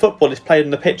 if football is played on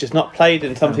the pitch, it's not played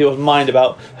in some people's mind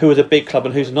about who is a big club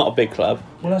and who's not a big club.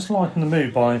 Well, let's lighten the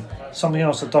mood by something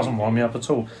else that doesn't wind me up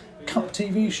at all. Cup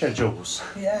TV schedules.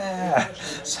 Yeah.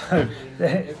 So,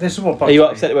 this is what... Are you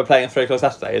upset that we're playing at 3 o'clock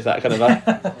Saturday? Is that kind of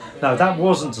a... No, that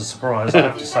wasn't a surprise, I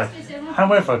have to say.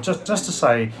 However, just to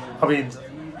say, I mean,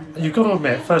 you've got to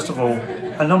admit, first of all,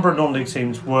 a number of non-league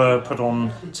teams were put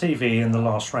on TV in the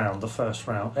last round, the first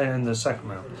round, in the second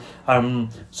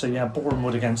round. So, yeah, Boreham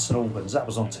Wood against St Albans, that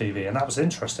was on TV, and that was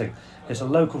interesting. It's a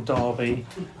local derby,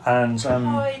 and...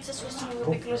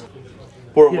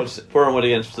 Boreham Wood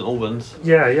against St Albans.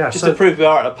 Yeah. Just to prove we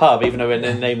are at a pub, even though we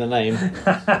didn't name the name.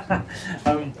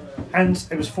 And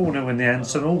it was 4-0 in the end.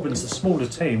 St Albans, the smaller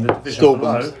team, the division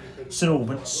below. St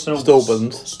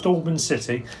Albans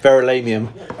City. Verulamium.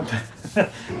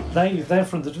 They're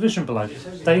from the division below.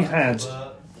 They had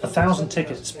 1,000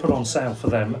 tickets put on sale for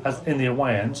them in the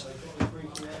away end.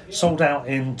 Sold out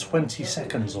in 20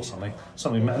 seconds or something.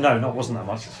 No, it wasn't that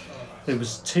much. It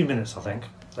was 2 minutes, I think.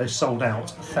 They sold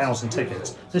out 1,000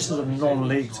 tickets. This is a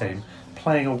non-league team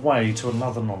playing away to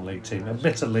another non-league team.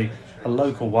 Admittedly, a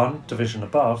local one, division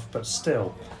above, but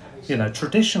still, you know,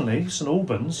 traditionally, St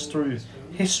Albans, through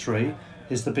history,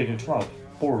 is the bigger club.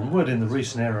 Boreham Wood, in the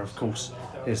recent era, of course,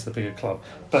 is the bigger club.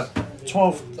 But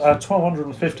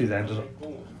 1,250 they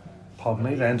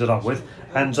ended up with,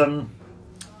 and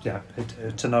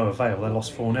to no avail. They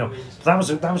lost 4-0.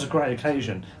 But that was a great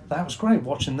occasion. That was great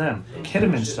watching them.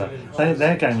 Kidderminster,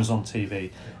 their game was on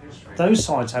TV. Those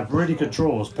sides have really good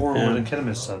draws. Boreham Wood and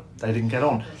Kidderminster, they didn't get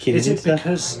on. Is it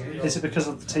because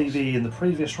of the TV in the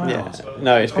previous round? Yeah.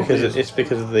 No, it's because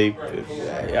of the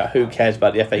who cares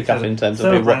about the FA Cup in terms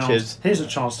of who watches. Here's a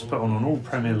chance to put on an all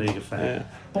Premier League affair. Yeah.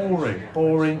 Boring.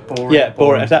 Yeah,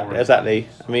 boring. Exactly.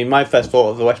 I mean, my first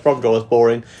thought of the West Brom draw was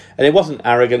boring, and it wasn't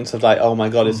arrogance of like, oh my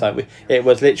god, it's like it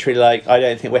was literally like, I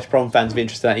don't think West Brom fans would be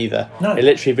interested in that either. No, it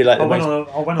literally be like I went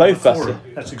on both of us.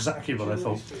 That's exactly what I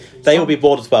thought. They will be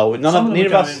bored as well. Neither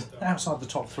of us outside the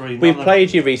top three. We've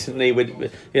played you recently with,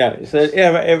 you know, it's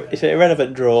an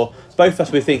irrelevant draw. Both of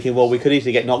us were thinking, well, we could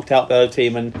easily get knocked out by the other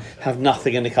team and have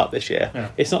nothing in the cup this year.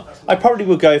 Yeah. It's not. I probably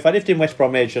would go if I lived in West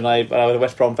Bromwich and I was a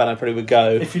West Brom fan. I probably would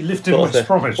go. If you lived in West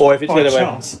Bromwich, or if it's the other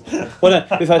way. Well,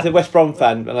 no, if I was a West Brom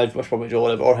fan and I lived in West Bromwich or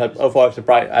whatever, or if I was a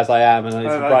Brighton as I am and I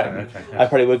lived in Brighton, I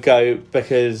probably would go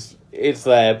because it's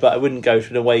there, but I wouldn't go to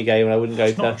an away game, and I wouldn't go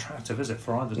it's to... It's not attractive, is it,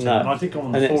 for either team? No. And I did go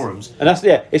on the forums. And that's,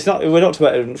 it's not... We're not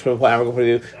talking about from a quite arrogant point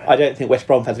of view. I don't think West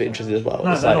Brom fans are interested as well.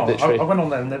 No, they're not. I went on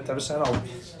there and they were saying,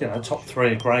 top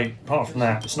three are great. Apart from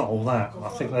that, it's not all that. I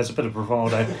think there's a bit of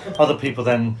bravado. Other people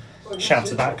then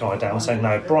shouted that guy down, saying,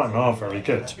 no, Brighton are very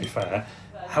good, to be fair.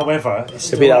 However, it's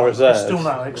still our reserves. It's still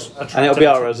not attractive. And it'll be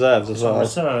our reserves as well.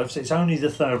 Reserves. It's only the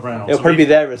third round. It'll probably be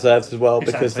their reserves as well,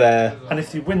 because they're... And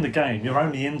if you win the game, you're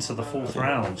only into the fourth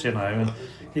round, you know, and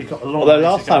you've got a long Although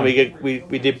last time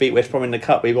we did beat West Brom in the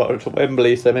Cup, we got to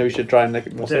Wembley, so maybe we should try and take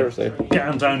it more seriously.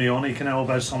 Get Andoni on, he can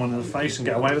elbow someone in the face and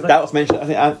get away with it. That was mentioned,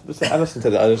 I think I listened to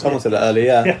that, someone said that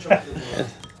earlier, yeah.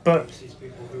 But...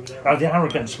 the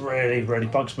arrogance really, really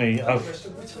bugs me. My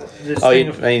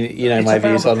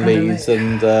views on Leeds,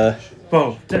 and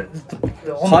Well, Can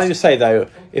I just say though,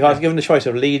 if I was given the choice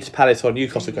of Leeds, Palace, or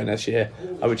Newcastle going next year,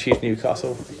 I would choose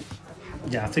Newcastle.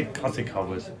 yeah, I think I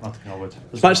would.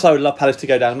 As much as I would love Palace to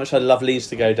go down, as much as I'd love Leeds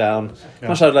to go down, as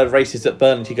much as I'd love races at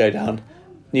Burnley to go down,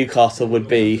 Newcastle would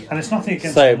be. And it's nothing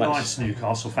against so nice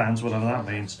Newcastle fans, whatever that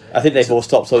means. I think they've all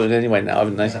stopped something anyway now,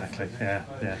 haven't they? Exactly.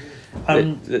 Yeah.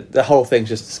 The whole thing's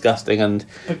just disgusting, and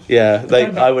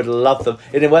I would love them.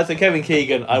 In the words of Kevin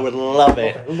Keegan, I would love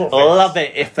it. Love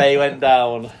it if they went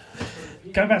down.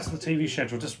 Going back to the TV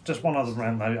schedule, just one other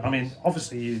round though. I mean,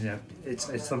 obviously,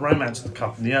 it's the romance of the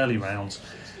cup in the early rounds,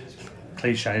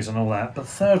 cliches and all that. But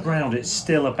third round, it's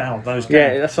still about those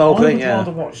games. Yeah, that's the whole thing. I would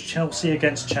rather watch Chelsea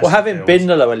against Chesterfield. Well, having been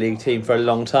the lower league team for a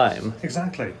long time,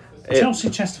 exactly. Chelsea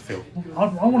Chesterfield. I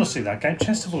want to see that game.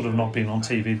 Chesterfield have not been on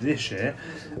TV this year.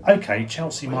 Okay,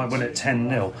 Chelsea might win it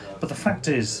 10-0, but the fact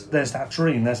is, there's that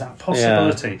dream, there's that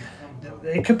possibility.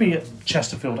 It could be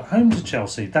Chesterfield at home to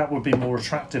Chelsea. That would be more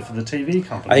attractive for the TV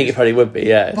company. I think it probably would be.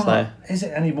 Yeah, but is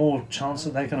it any more chance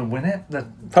that they're going to win it?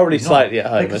 Probably slightly at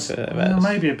home.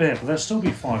 Maybe a bit, but they'll still be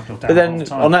 5-0 down. But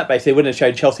then on that basis, they wouldn't have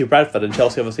shown Chelsea Bradford, and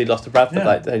Chelsea obviously lost to Bradford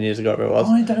like 10 years ago. Whatever it was.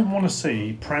 I don't want to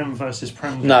see Prem versus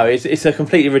Prem. No, it's a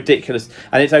completely ridiculous,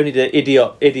 and it's only the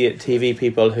idiot TV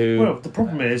people who. Well, the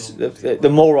problem is the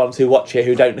morons who watch it,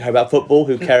 who don't care about football,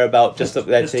 who care about just their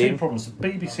there's team. Two problems. The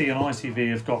BBC and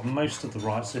ITV have got most of the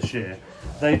rights this year.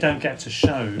 They don't get to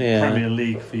show Premier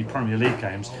League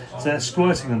games, so they're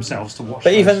squirting themselves to watch.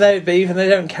 But even they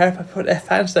don't care about their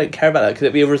fans don't care about that because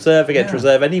it'd be a reserve against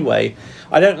reserve anyway.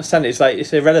 I don't understand.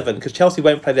 It's irrelevant because Chelsea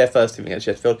won't play their first team against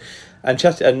Sheffield, and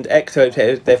Exeter won't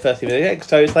play their first team against.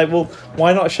 So it's like, well,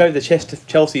 why not show the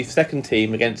Chelsea second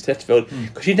team against Chesterfield?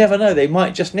 Because you never know, they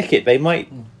might just nick it. They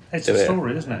might. It's a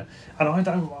story, isn't it? And I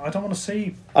don't want to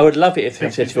see. I would love it if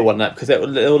Chesterfield won that because it'll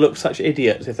look such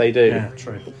idiots if they do. Yeah,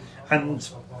 true. And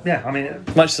I mean,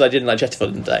 much as I didn't like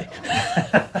Chesterfield in the day,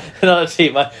 another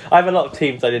team. I have a lot of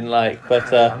teams I didn't like,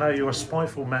 but I know you're a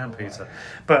spiteful man, Peter.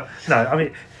 But no, I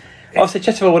mean, obviously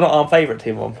Chesterfield were not our favourite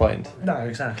team at one point. No,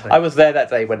 exactly. I was there that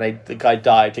day when the guy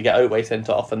died to get Oatway sent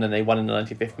off, and then they won in the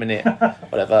 95th minute,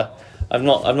 whatever. I'm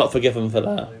not forgiven for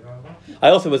that. I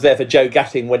also was there for Joe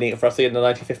Gatting winning it for us in the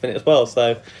 95th minute as well.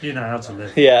 So you know how to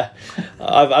live. Yeah,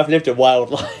 I've lived a wild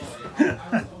life.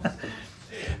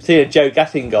 Seeing a Joe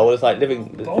Gatting goal is like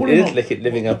living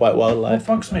a quite wild life.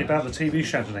 What bugs me about the TV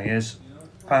scheduling is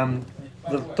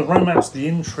the romance, the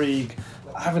intrigue,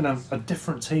 having a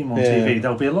different team on TV.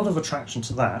 There'll be a lot of attraction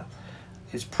to that.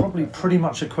 It's probably pretty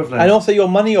much equivalent. And also, your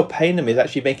money you're paying them is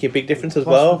actually making a big difference as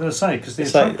well. That's what I'm going to say, because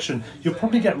the attraction, you'll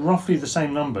probably get roughly the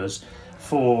same numbers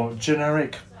for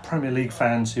generic Premier League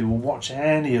fans who will watch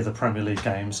any of the Premier League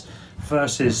games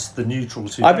versus the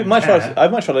neutrals who I'd much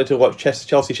rather to watch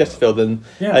Chelsea Chesterfield than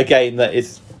a game that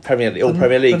is Premier League.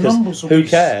 Who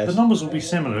cares? The numbers will be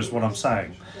similar, is what I'm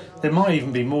saying. There might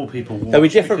even be more people. There'll be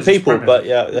different people, but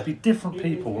there'll be different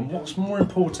people. And what's more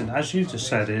important, as you just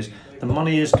said, is the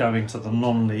money is going to the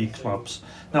non-league clubs.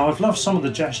 Now, I've loved some of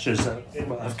the gestures that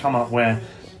have come up where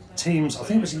teams, I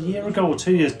think it was a year ago or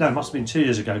 2 years, no, it must have been 2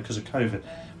 years ago because of COVID,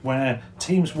 where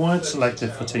teams weren't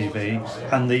selected for TV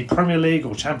and the Premier League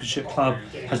or Championship club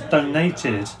has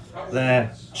donated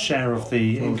their share of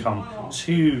the income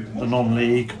to the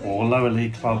non-league or lower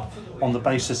league club on the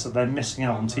basis that they're missing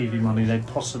out on TV money they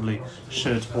possibly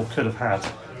should or could have had.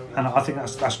 And I think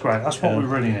that's great. That's what we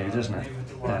really need, isn't it?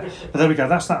 Yeah. But there we go.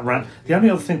 That's that rant. The only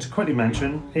other thing to quickly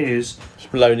mention is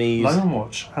Loan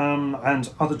Watch and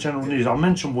other general news. I'll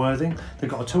mention Worthing. They've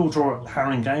got a 2-2 draw at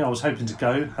Haringey. I was hoping to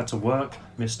go, had to work,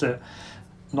 missed it.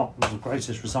 Not the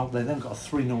greatest result. They then got a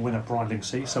 3-0 win at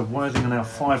Brightlingsea. So Worthing are now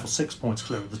 5 or 6 points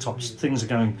clear at the top. Things are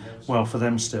going well for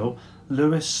them still.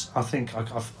 Lewis, I think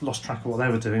I've lost track of what they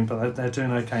were doing, but they're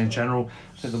doing okay in general.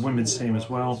 I think the women's team as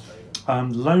well.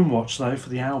 Loan Watch though for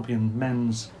the Albion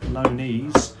men's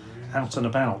loanees out and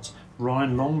about.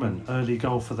 Ryan Longman, early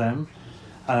goal for them.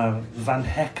 Van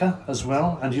Hecker as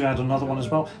well, and you had another one as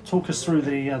well. Talk us through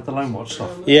the Loan Watch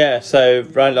stuff. Yeah, so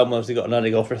Ryan Longman obviously got an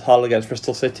early goal for Hull against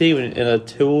Bristol City in a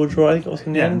 2-2 draw, I think it was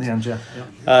in the end. In the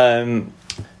end,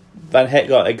 Van Heck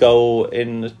got a goal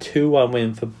in a 2-1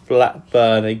 win for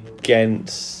Blackburn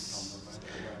against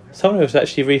someone who was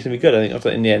actually reasonably good, I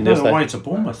think, in the end. Away to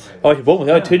Bournemouth. Oh, to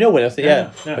Bournemouth. 2-0 win, I think,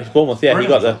 Away to Bournemouth, he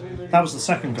got that was the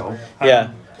second goal.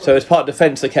 So it was part of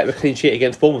defence that kept a clean sheet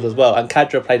against Bournemouth as well, and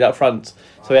Kadra played up front,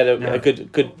 so he had a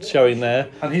good showing there.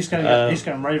 And he's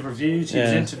getting rave reviews. He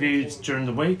was interviewed during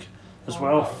the week as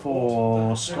well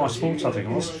for Sky Sports, I think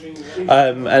it was.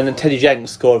 And then Teddy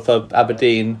Jenks scored for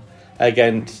Aberdeen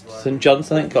against St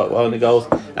John's, I think, got one of the goals.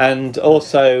 And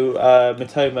also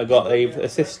Mitoma got the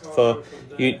assist for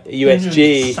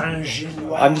USG.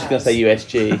 I'm just going to say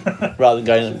USG rather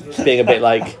than being a bit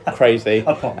like crazy.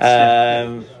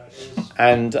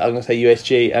 And I'm going to say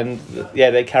USG. And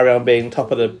yeah, they carry on being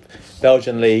top of the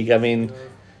Belgian league. I mean,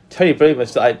 Tony Bloom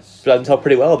has done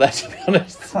pretty well there, to be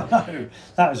honest. I know.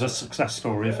 That is a success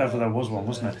story, if ever there was one,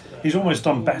 wasn't it? He's almost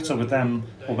done better with them,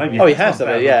 or maybe... he has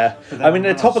done it, yeah. I mean,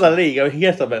 the top of the league, he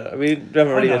has done it. I mean,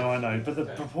 I know, but the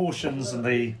proportions and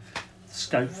the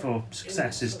scope for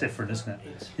success is different, isn't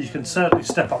it? You can certainly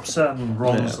step up certain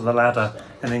rungs of the ladder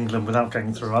in England without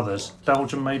getting through others.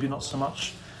 Belgium, maybe not so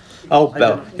much.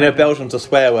 Belgium's a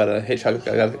swear word, a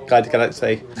Hitchhiker's Guide to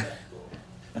Galaxy.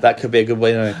 That could be a good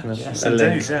way. Yes,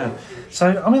 indeed, yeah.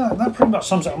 So, I mean, that pretty much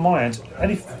sums it on my end.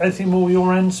 Anything more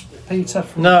your ends, Peter?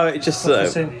 No, it just I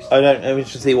don't know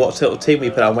to see what sort of team we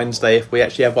put on Wednesday if we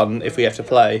actually have one, if we have to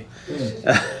play.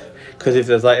 Because if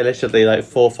there's allegedly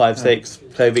 4, 5, 6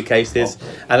 COVID cases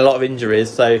and a lot of injuries,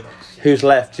 so who's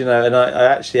left? And I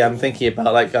actually am thinking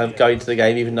about going to the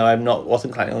game, even though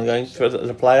wasn't planning on going as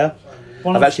a player.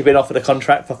 I've actually been offered a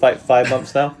contract for 5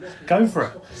 months now. Go for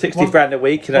it. 60 grand a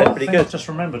week, pretty good. I've just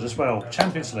remembered as well,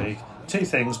 Champions League, 2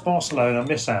 things, Barcelona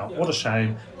miss out, what a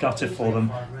shame, gutted for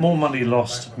them, more money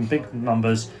lost in big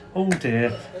numbers, oh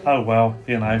dear, oh well,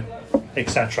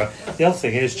 etc. The other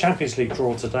thing is, Champions League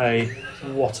draw today,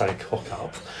 what a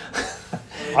cock-up.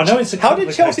 I know it's How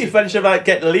did Chelsea manage to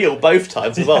get Lille both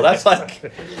times as well? That's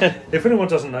If anyone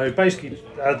doesn't know, basically,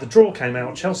 the draw came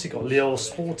out, Chelsea got Lille,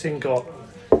 Sporting got...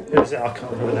 Who was it? I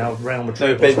can't remember now. Real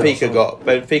Madrid. No, Benfica got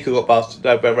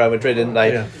Real Madrid, didn't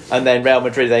they? Yeah. And then Real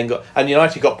Madrid and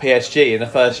United got PSG in the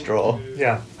first draw.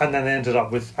 Yeah, and then they ended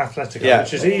up with Atletico,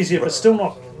 which is easier, but still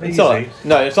not easy.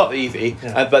 It's not easy.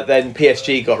 Yeah. But then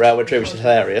PSG got Real Madrid, which is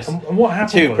hilarious. And what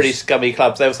happened? 2 pretty scummy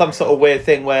clubs. There was some sort of weird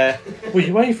thing where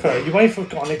UEFA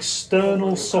got an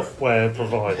external software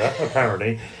provider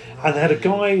apparently, and they had a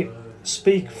guy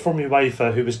speak from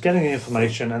UEFA who was getting the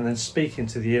information and then speaking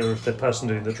to the ear of the person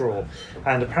doing the draw.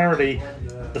 And apparently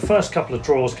the first couple of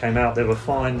draws came out, they were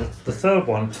fine. The third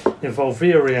one involved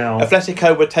Villarreal. Chelsea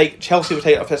would take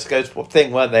Atletico's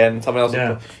thing, weren't they? And someone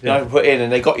else would put in,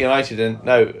 and they got United in.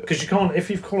 No, because you can't, if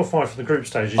you've qualified for the group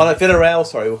stage.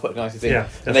 Villarreal, will put United in. Yeah,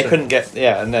 and they couldn't get,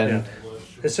 and then...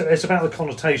 Yeah. It's about the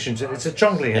connotations. It's a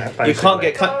jungling act, basically. You can't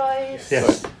get...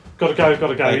 Yes. Got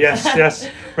to go. Yes.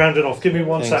 Round it off. Give me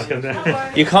 1 second.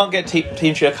 You can't get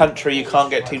teams to your country. You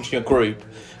can't get teams to your group.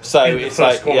 So it's so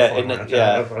it's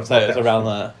around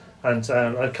that. And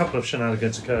a couple of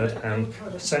shenanigans occurred, and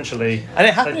essentially... And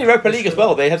it happened in Europa League as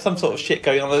well. They had some sort of shit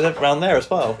going on around there as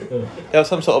well. There were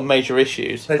some sort of major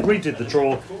issues. They redid the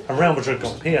draw, and Real Madrid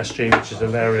got PSG, which is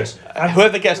hilarious. And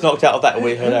whoever gets knocked out of that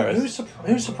will be hilarious.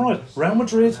 Who's surprised? Real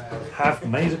Madrid have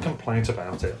made a complaint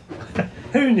about it.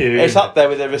 Who knew? It's up there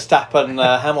with the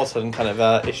Verstappen Hamilton kind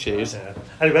of issues. Yeah.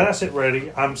 Anyway, that's it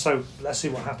really. So let's see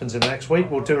what happens in the next week.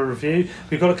 We'll do a review.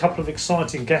 We've got a couple of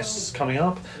exciting guests coming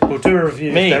up. We'll do a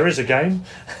review if there is a game.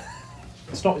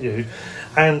 It's not you.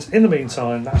 And in the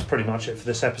meantime, that's pretty much it for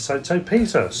this episode. So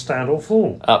Peter, stand or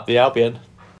fall? Up the Albion.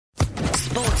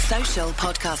 Sports Social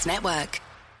Podcast Network.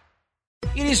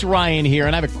 It is Ryan here,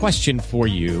 and I have a question for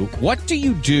you. What do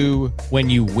you do when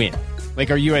you win?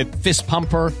 Are you a fist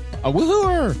pumper, a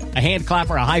woohooer, a hand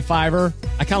clapper, a high fiver?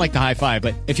 I kind of like the high five,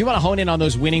 but if you want to hone in on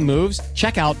those winning moves,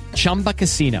 check out Chumba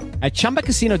Casino. At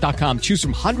ChumbaCasino.com, choose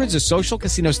from hundreds of social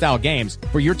casino-style games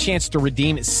for your chance to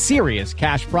redeem serious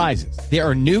cash prizes. There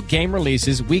are new game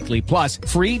releases weekly, plus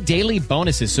free daily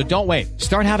bonuses, so don't wait.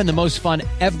 Start having the most fun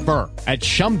ever at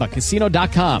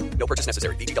ChumbaCasino.com. No purchase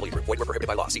necessary. VGW Group. Void where prohibited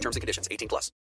by law. See terms and conditions. 18+.